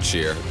 Don't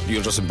cheer,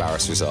 you'll just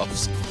embarrass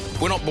yourselves.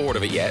 We're not bored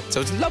of it yet, so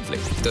it's lovely.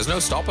 There's no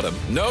stopping them.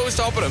 No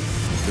stopping them.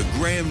 The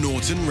Graham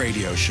Norton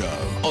Radio Show.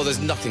 Oh, there's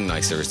nothing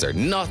nicer, is there?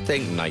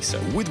 Nothing nicer.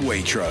 With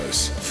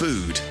Waitrose.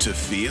 Food to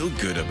feel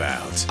good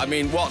about. I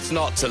mean, what's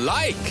not to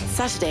like?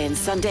 Saturday and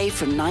Sunday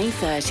from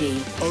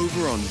 9:30.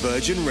 Over on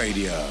Virgin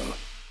Radio.